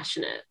makes us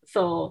passionate,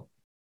 for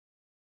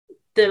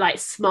the like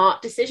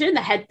smart decision,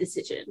 the head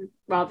decision,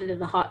 rather than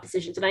the heart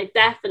decisions. And I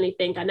definitely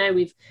think, I know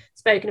we've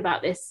spoken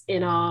about this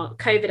in our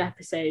COVID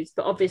episodes,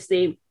 but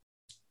obviously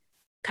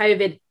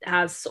COVID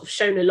has sort of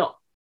shown a lot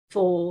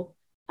for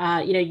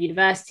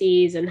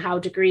universities and how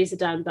degrees are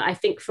done. But I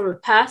think from a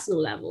personal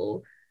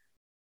level,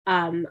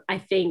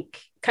 I think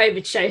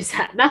COVID shows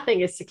that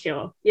nothing is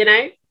secure,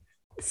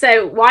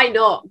 so why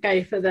not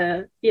go for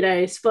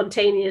the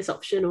spontaneous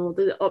option, or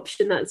the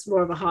option that's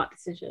more of a heart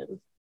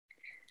decision?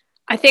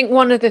 I think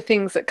one of the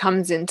things that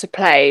comes into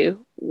play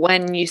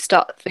when you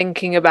start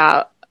thinking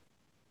about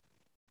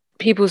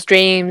people's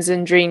dreams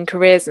and dream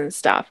careers and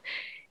stuff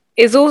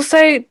is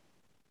also,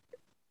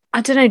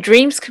 I don't know,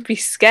 dreams can be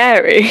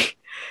scary.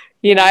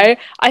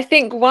 I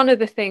think one of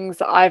the things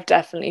that I've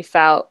definitely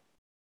felt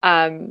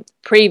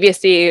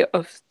previously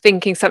of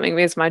thinking something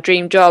was my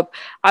dream job,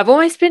 I've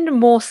almost been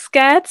more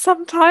scared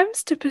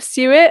sometimes to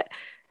pursue it,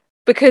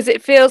 because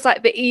it feels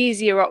like the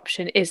easier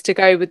option is to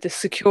go with the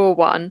secure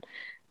one.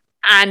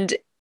 And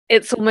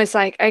it's almost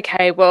like,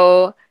 okay,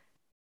 well,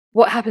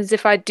 what happens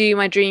if I do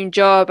my dream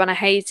job and I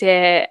hate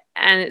it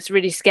and it's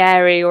really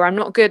scary, or I'm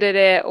not good at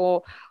it,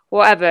 or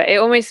whatever? It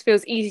almost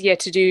feels easier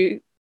to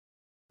do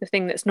the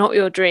thing that's not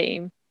your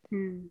dream,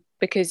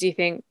 because you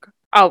think,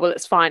 oh, well,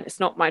 it's fine, it's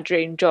not my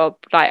dream job,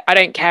 like, I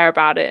don't care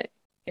about it.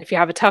 If you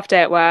have a tough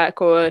day at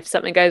work, or if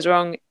something goes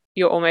wrong,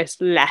 you're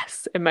almost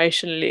less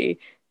emotionally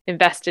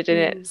invested in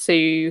it. So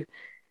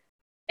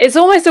it's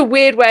almost a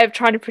weird way of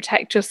trying to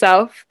protect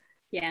yourself.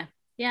 Yeah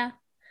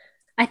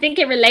I think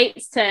it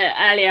relates to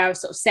earlier I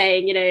was sort of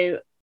saying, when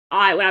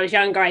I was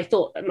younger, I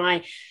thought that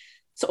my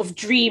sort of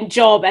dream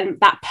job and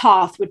that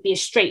path would be a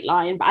straight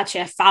line, but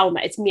actually I found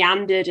that it's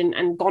meandered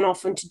and gone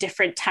off into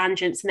different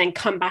tangents and then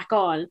come back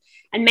on.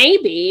 And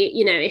maybe,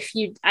 if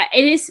you,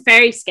 it is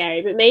very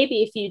scary, but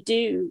maybe if you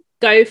do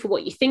go for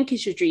what you think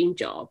is your dream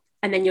job,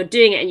 and then you're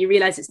doing it and you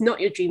realize it's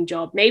not your dream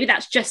job, maybe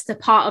that's just a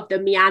part of the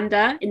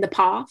meander in the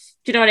path.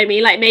 Do you know what I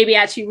mean? Like, maybe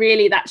actually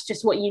really that's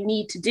just what you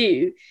need to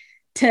do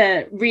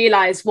to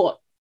realize what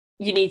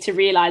you need to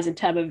realize in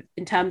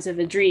terms of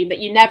a dream that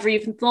you never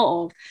even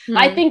thought of.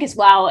 I think as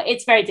well,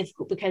 it's very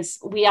difficult because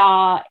we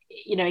are,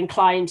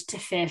 inclined to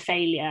fear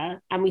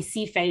failure, and we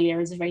see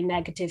failure as a very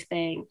negative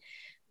thing.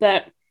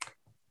 But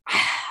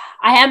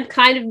I am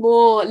kind of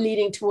more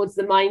leaning towards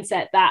the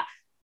mindset that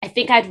I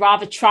think I'd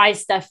rather try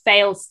stuff,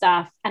 fail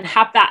stuff, and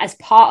have that as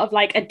part of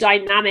like a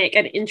dynamic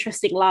and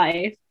interesting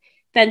life,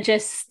 than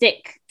just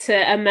stick to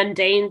a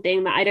mundane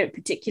thing that I don't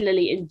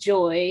particularly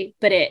enjoy,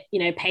 but it,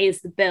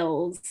 pays the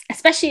bills,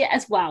 especially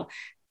as well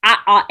at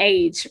our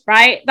age,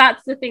 right?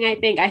 That's the thing. I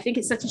think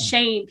it's such a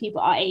shame people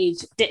our age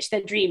ditch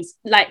their dreams.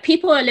 Like,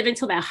 people are living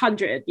till they're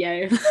 100,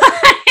 people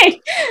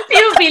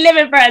be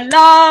living for a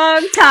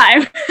long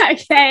time.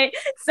 Okay,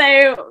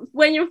 so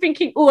when you're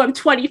thinking, oh, I'm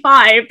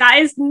 25, that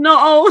is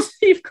not old.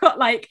 You've got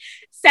like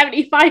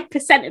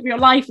 75% of your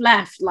life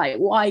left. Like,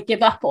 why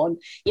give up on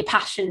your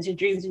passions, your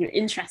dreams, and your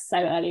interests so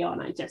early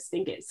on? I just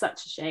think it's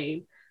such a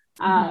shame.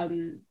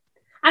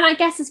 And I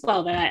guess as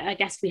well, though, I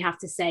guess we have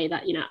to say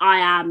that, I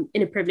am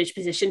in a privileged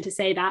position to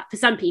say that. For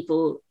some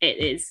people, it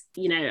is,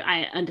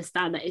 I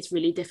understand that it's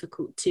really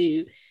difficult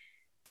to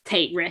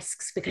take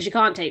risks, because you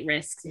can't take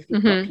risks if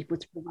you've got people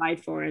to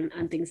provide for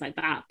and things like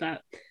that.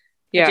 But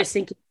I just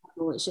think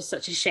it's just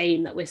such a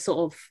shame that we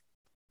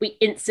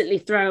instantly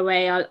throw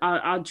away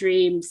our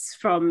dreams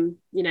from,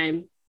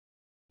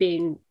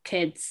 being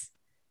kids.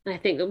 And I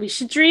think that we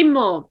should dream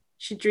more.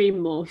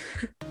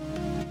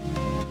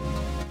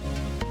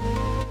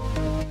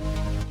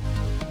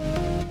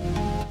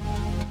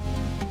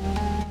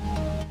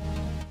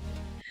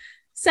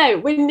 So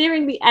we're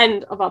nearing the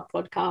end of our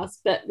podcast,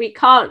 but we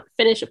can't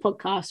finish a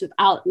podcast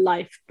without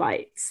Life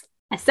Bites,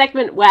 a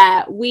segment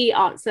where we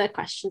answer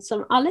questions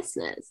from our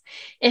listeners.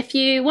 If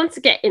you want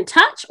to get in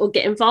touch or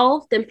get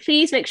involved, then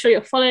please make sure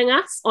you're following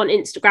us on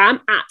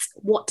Instagram at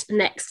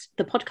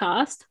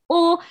whatnextthepodcast,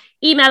 or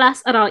email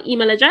us at our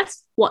email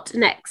address,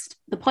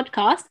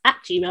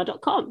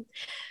 whatnextthepodcast@gmail.com.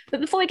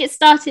 But before we get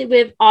started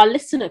with our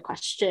listener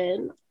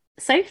question,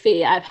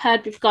 Sophie, I've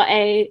heard we've got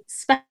a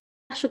special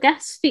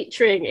guest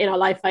featuring in our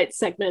Life Bites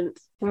segment.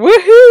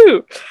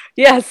 Woohoo!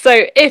 Yes,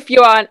 so if you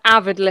are an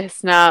avid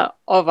listener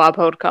of our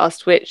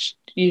podcast, which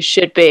you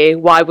should be,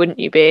 why wouldn't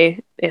you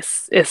be?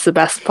 It's the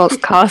best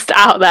podcast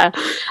out there.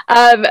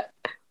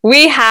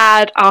 We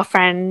had our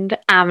friend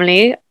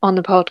Emily on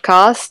the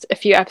podcast a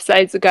few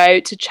episodes ago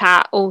to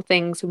chat all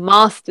things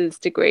master's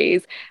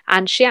degrees,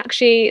 and she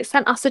actually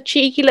sent us a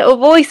cheeky little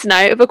voice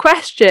note of a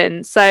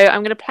question. So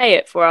I'm going to play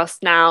it for us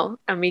now,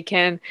 and we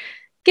can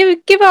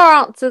give our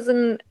answers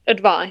and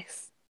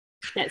advice.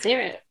 Let's hear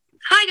it.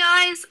 Hi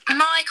guys,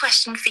 my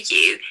question for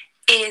you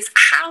is,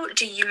 how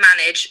do you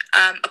manage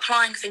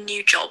applying for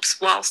new jobs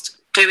whilst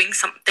doing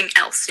something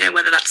else,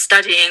 whether that's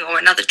studying or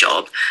another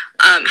job?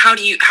 How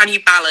do you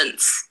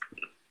balance,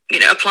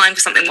 applying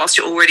for something whilst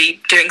you're already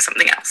doing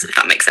something else, if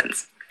that makes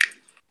sense?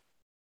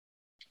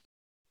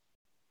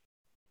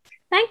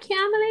 Thank you,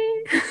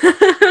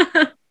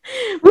 Emily.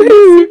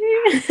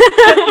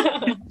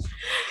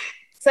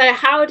 So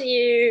how do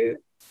you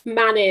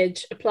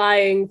manage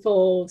applying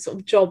for sort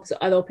of jobs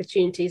or other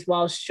opportunities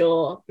whilst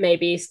you're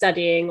maybe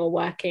studying or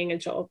working a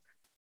job?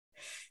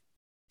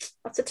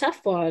 That's a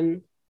tough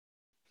one.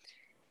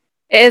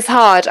 It is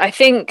hard. I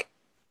think,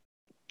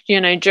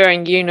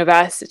 during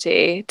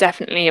university,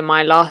 definitely in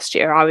my last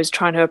year, I was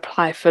trying to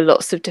apply for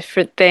lots of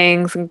different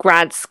things and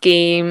grad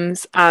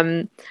schemes.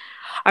 I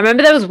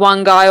remember there was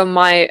one guy on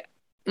my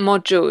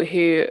module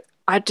who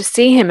I'd just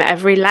see him at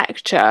every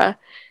lecture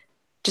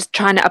just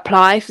trying to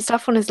apply for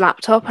stuff on his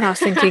laptop, and I was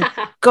thinking,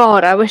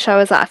 God, I wish I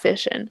was that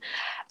efficient.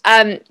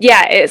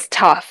 Yeah, it's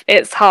tough.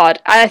 It's hard.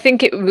 I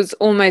think it was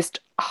almost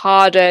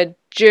harder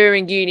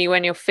during uni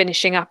when you're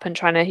finishing up and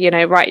trying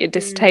to, write your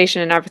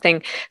dissertation and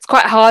everything. It's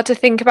quite hard to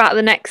think about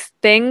the next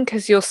thing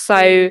because you're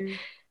so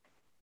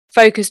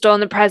focused on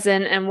the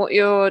present and what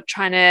you're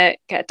trying to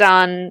get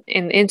done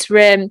in the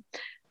interim.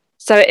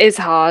 So it is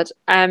hard.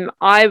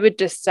 I would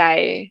just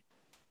say,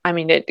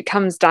 it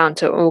comes down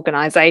to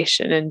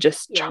organization and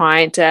just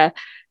trying to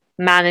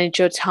manage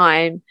your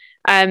time.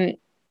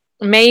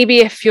 Maybe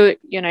if you're,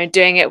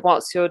 doing it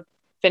whilst you're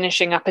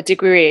finishing up a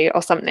degree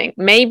or something,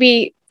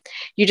 maybe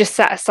you just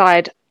set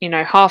aside,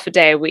 half a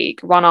day a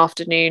week, one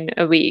afternoon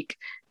a week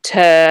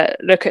to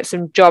look at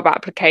some job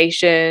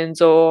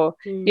applications or,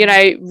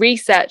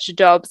 research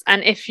jobs.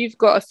 And if you've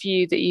got a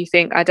few that you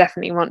think I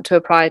definitely want to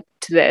apply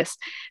to this,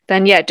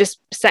 then just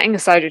setting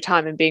aside your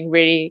time and being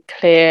really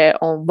clear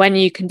on when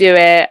you can do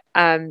it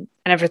and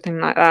everything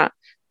like that.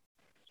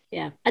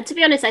 Yeah. And to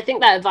be honest, I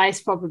think that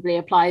advice probably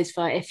applies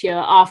for if you're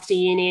after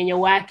uni and you're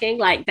working,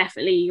 like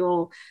definitely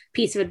your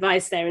piece of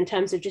advice there in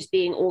terms of just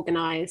being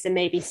organized and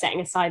maybe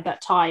setting aside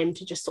that time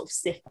to just sort of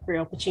sift through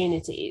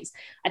opportunities.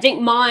 I think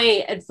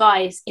my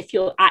advice, if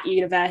you're at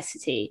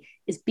university,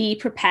 is be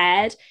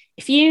prepared.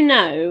 If you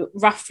know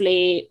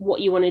roughly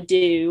what you want to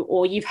do,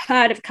 or you've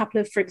heard of a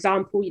couple of, for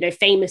example,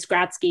 famous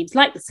grad schemes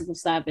like the civil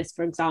service,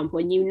 for example,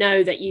 and you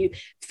know that you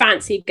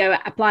fancy go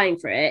at applying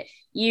for it,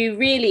 you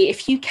really,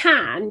 if you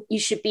can, you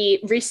should be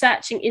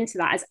researching into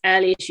that as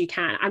early as you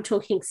can. I'm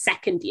talking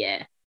second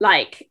year,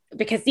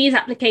 because these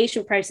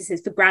application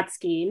processes for grad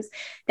schemes,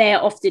 they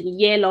are often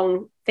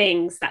year-long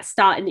things that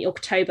start in the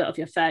October of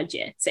your third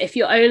year. So if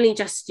you're only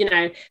just,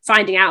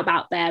 finding out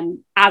about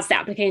them as the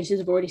applications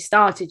have already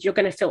started, you're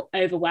going to feel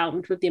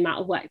overwhelmed with the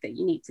amount of work that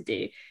you need to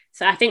do.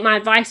 So I think my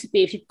advice would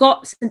be, if you've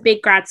got some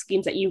big grad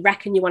schemes that you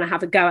reckon you want to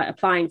have a go at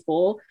applying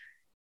for,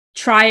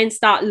 try and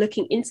start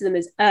looking into them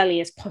as early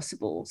as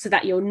possible so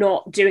that you're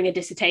not doing a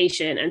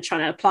dissertation and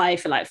trying to apply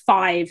for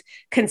 5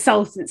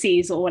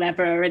 consultancies or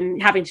whatever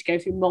and having to go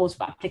through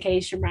multiple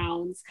application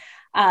rounds.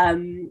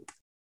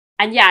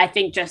 I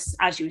think, just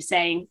as you were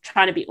saying,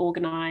 trying to be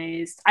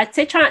organized. I'd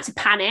say try not to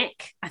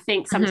panic. I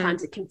think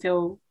sometimes it can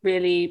feel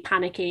really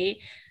panicky.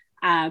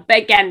 But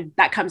again,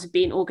 that comes with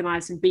being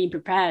organized and being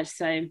prepared.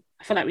 So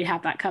I feel like we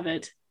have that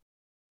covered.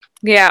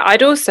 Yeah,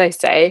 I'd also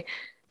say,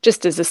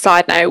 just as a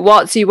side note,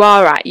 once you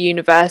are at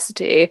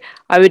university,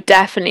 I would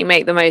definitely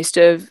make the most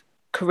of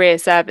career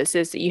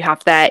services that you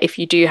have there if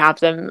you do have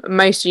them.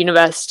 Most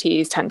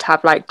universities tend to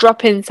have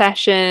drop-in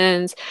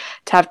sessions,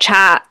 to have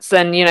chats,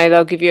 and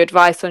they'll give you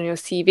advice on your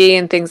CV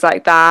and things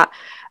like that.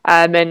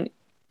 And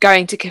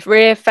going to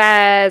career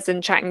fairs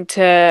and chatting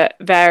to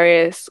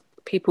various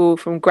people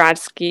from grad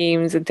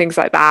schemes and things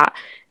like that.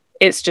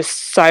 It's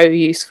just so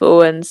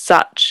useful and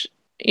such,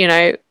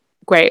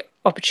 great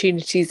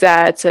opportunities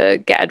there to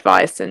get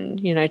advice and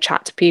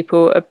chat to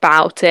people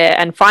about it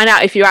and find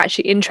out if you're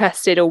actually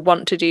interested or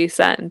want to do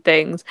certain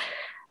things.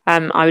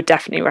 I would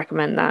definitely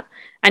recommend that.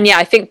 And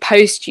I think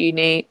post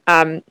uni,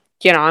 I'm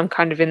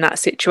kind of in that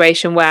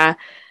situation where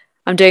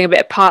I'm doing a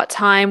bit of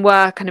part-time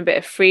work and a bit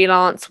of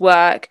freelance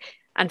work,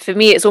 and for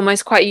me it's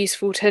almost quite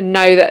useful to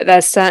know that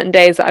there's certain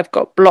days that I've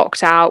got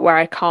blocked out where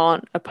I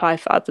can't apply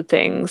for other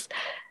things,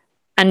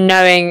 and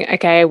knowing,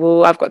 okay,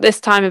 well, I've got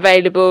this time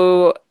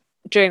available.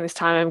 During this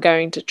time, I'm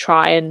going to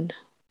try and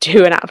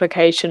do an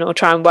application or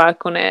try and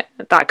work on it,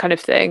 that kind of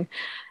thing.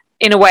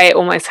 In a way, it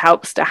almost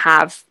helps to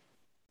have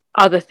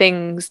other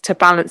things to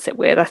balance it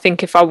with. I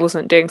think if I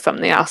wasn't doing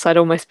something else, I'd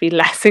almost be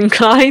less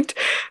inclined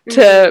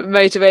to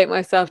motivate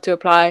myself to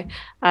apply.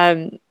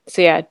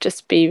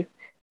 Just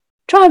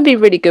try and be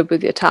really good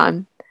with your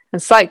time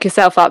and psych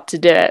yourself up to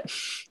do it.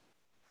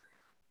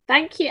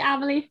 Thank you,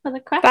 Amelie, for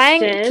the question.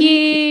 Thank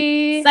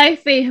you.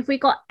 Sophie, have we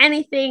got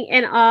anything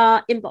in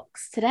our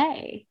inbox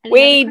today?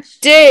 We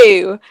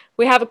do.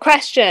 We have a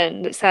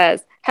question that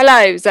says,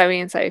 "Hello, Zoe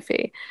and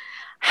Sophie.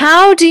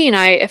 How do you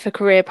know if a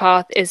career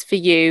path is for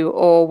you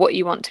or what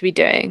you want to be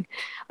doing?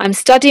 I'm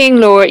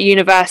studying law at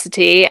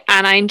university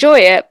and I enjoy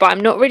it, but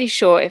I'm not really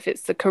sure if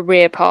it's the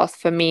career path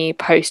for me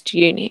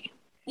post-uni."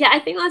 Yeah, I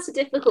think that's a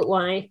difficult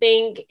one. I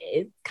think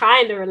it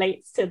kind of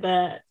relates to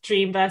the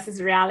dream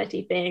versus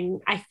reality thing.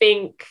 I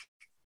think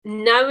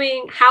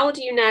knowing, how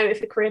do you know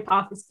if a career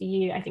path is for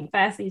you? I think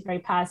firstly is very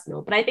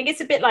personal, but I think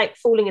it's a bit like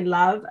falling in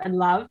love and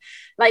love.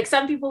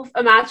 Some people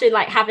imagine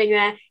having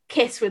their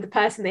kiss with the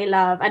person they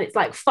love, and it's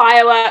like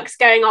fireworks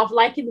going off,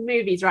 like in the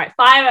movies, right?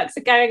 Fireworks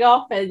are going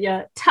off and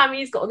your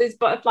tummy's got all those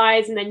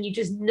butterflies, and then you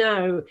just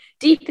know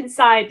deep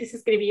inside this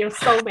is going to be your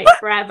soulmate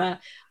forever.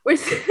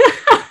 Whereas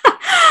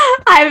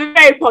I have a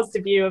very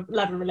positive view of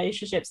love and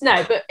relationships.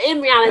 No, but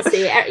in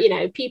reality, you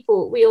know,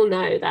 we all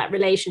know that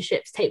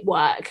relationships take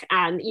work,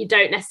 and you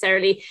don't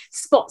necessarily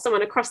spot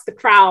someone across the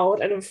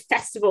crowd at a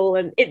festival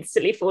and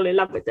instantly fall in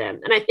love with them.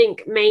 And I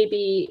think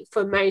maybe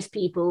for most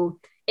people,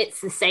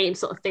 it's the same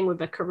sort of thing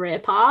with a career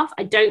path.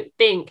 I don't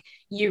think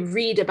you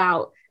read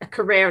about a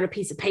career on a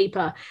piece of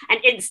paper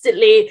and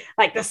instantly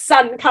like the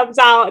sun comes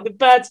out and the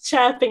birds are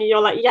chirping and you're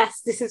like,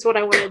 yes, this is what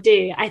I want to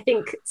do. I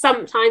think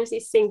sometimes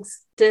these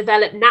things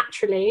develop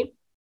naturally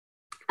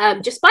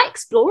just by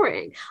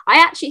exploring. I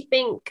actually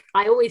think,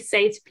 I always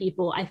say to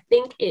people, I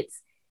think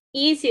it's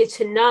easier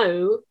to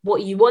know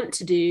what you want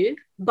to do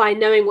by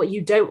knowing what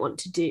you don't want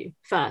to do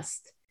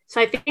first.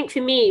 So I think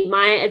for me,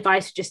 my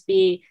advice would just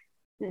be,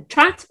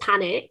 try not to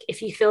panic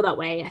if you feel that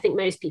way. I think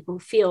most people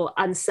feel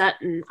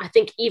uncertain. I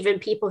think even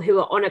people who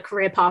are on a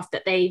career path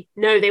that they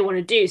know they want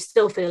to do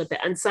still feel a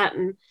bit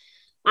uncertain.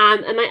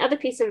 And my other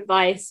piece of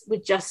advice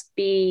would just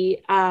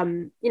be,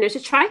 to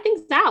try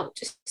things out.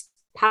 Just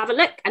have a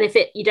look. And if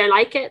you don't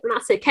like it, then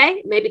that's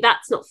okay. Maybe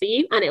that's not for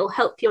you, and it will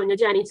help you on your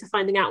journey to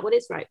finding out what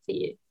is right for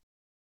you.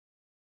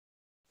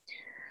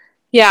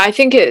 Yeah, I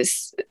think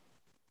it's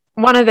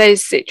one of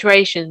those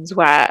situations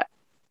where,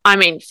 I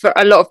mean, for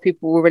a lot of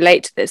people will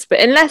relate to this, but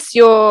unless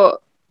you're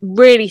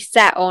really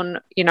set on,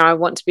 I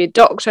want to be a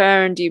doctor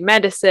and do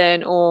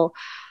medicine, or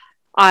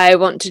I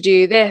want to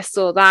do this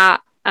or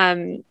that,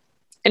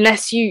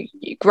 unless you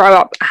grow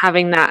up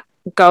having that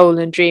goal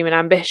and dream and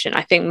ambition,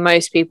 I think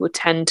most people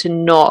tend to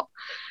not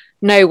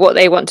know what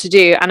they want to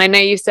do. And I know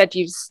you said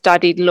you've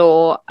studied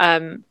law.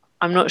 I'm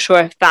not sure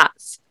if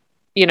that's,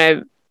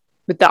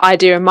 with the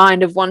idea in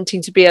mind of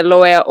wanting to be a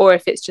lawyer, or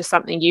if it's just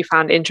something you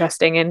found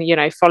interesting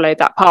and followed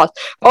that path.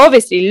 But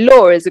obviously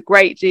law is a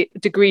great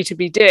degree to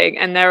be doing,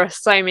 and there are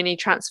so many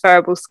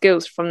transferable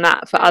skills from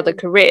that for other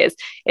careers.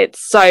 It's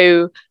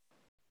so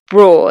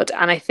broad,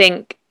 and I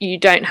think you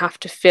don't have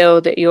to feel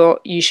that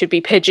you should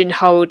be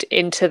pigeonholed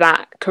into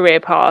that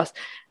career path,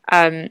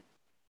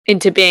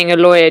 into being a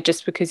lawyer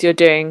just because you're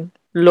doing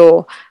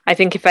law. I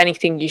think if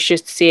anything, you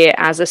should see it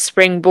as a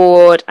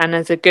springboard and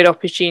as a good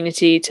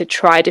opportunity to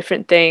try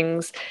different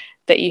things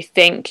that you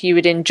think you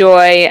would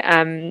enjoy,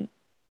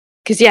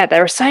 because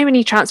there are so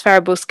many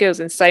transferable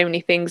skills and so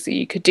many things that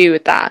you could do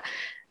with that.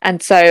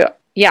 And so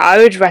I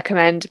would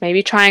recommend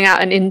maybe trying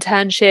out an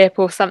internship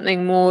or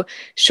something more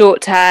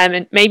short term,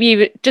 and maybe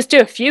even just do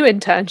a few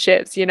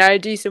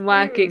internships, do some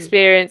work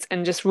experience,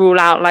 and just rule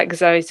out, like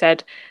Zoe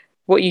said,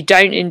 what you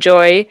don't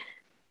enjoy,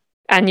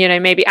 and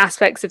maybe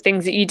aspects of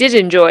things that you did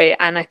enjoy.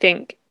 And I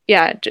think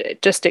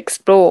just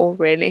explore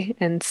really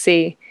and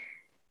see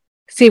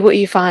what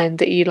you find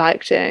that you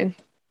like doing.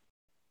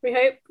 We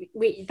hope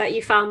that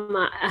you found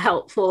that a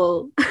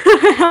helpful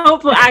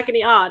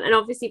agony aunt, and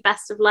obviously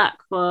best of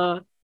luck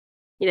for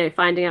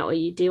finding out what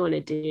you do want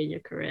to do in your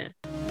career.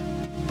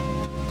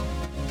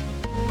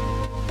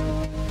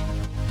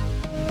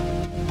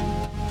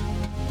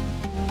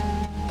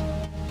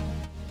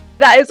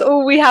 That is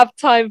all we have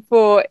time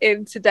for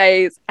in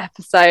today's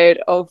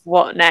episode of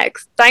What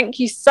Next. Thank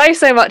you so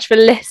much for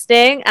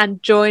listening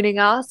and joining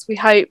us. We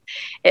hope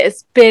it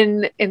has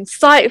been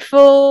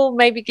insightful,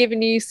 maybe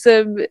given you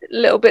some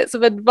little bits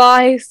of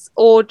advice,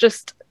 or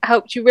just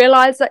helped you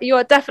realise that you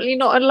are definitely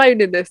not alone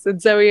in this.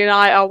 And Zoe and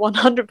I are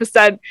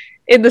 100%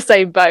 in the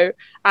same boat.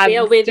 And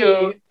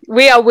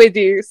we are with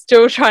you,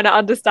 still trying to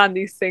understand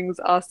these things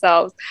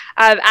ourselves.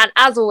 And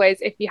as always,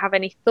 if you have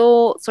any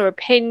thoughts or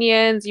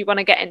opinions, you want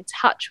to get in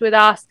touch with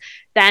us,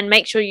 then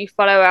make sure you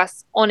follow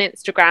us on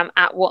Instagram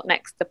at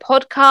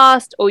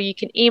whatnextthepodcast, or you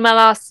can email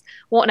us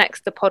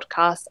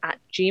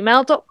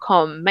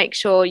whatnextthepodcast@gmail.com. Make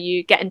sure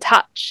you get in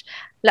touch.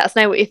 Let us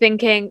know what you're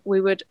thinking. We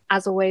would,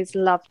 as always,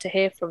 love to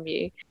hear from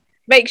you.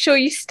 Make sure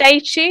you stay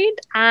tuned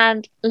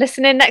and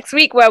listen in next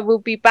week, where we'll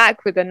be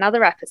back with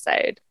another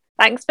episode.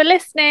 Thanks for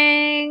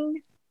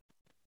listening.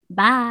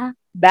 Bye.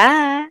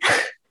 Bye.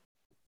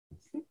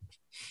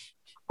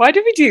 Why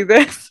do we do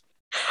this?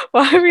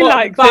 Why are we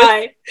like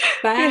bye? This?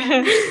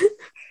 Bye.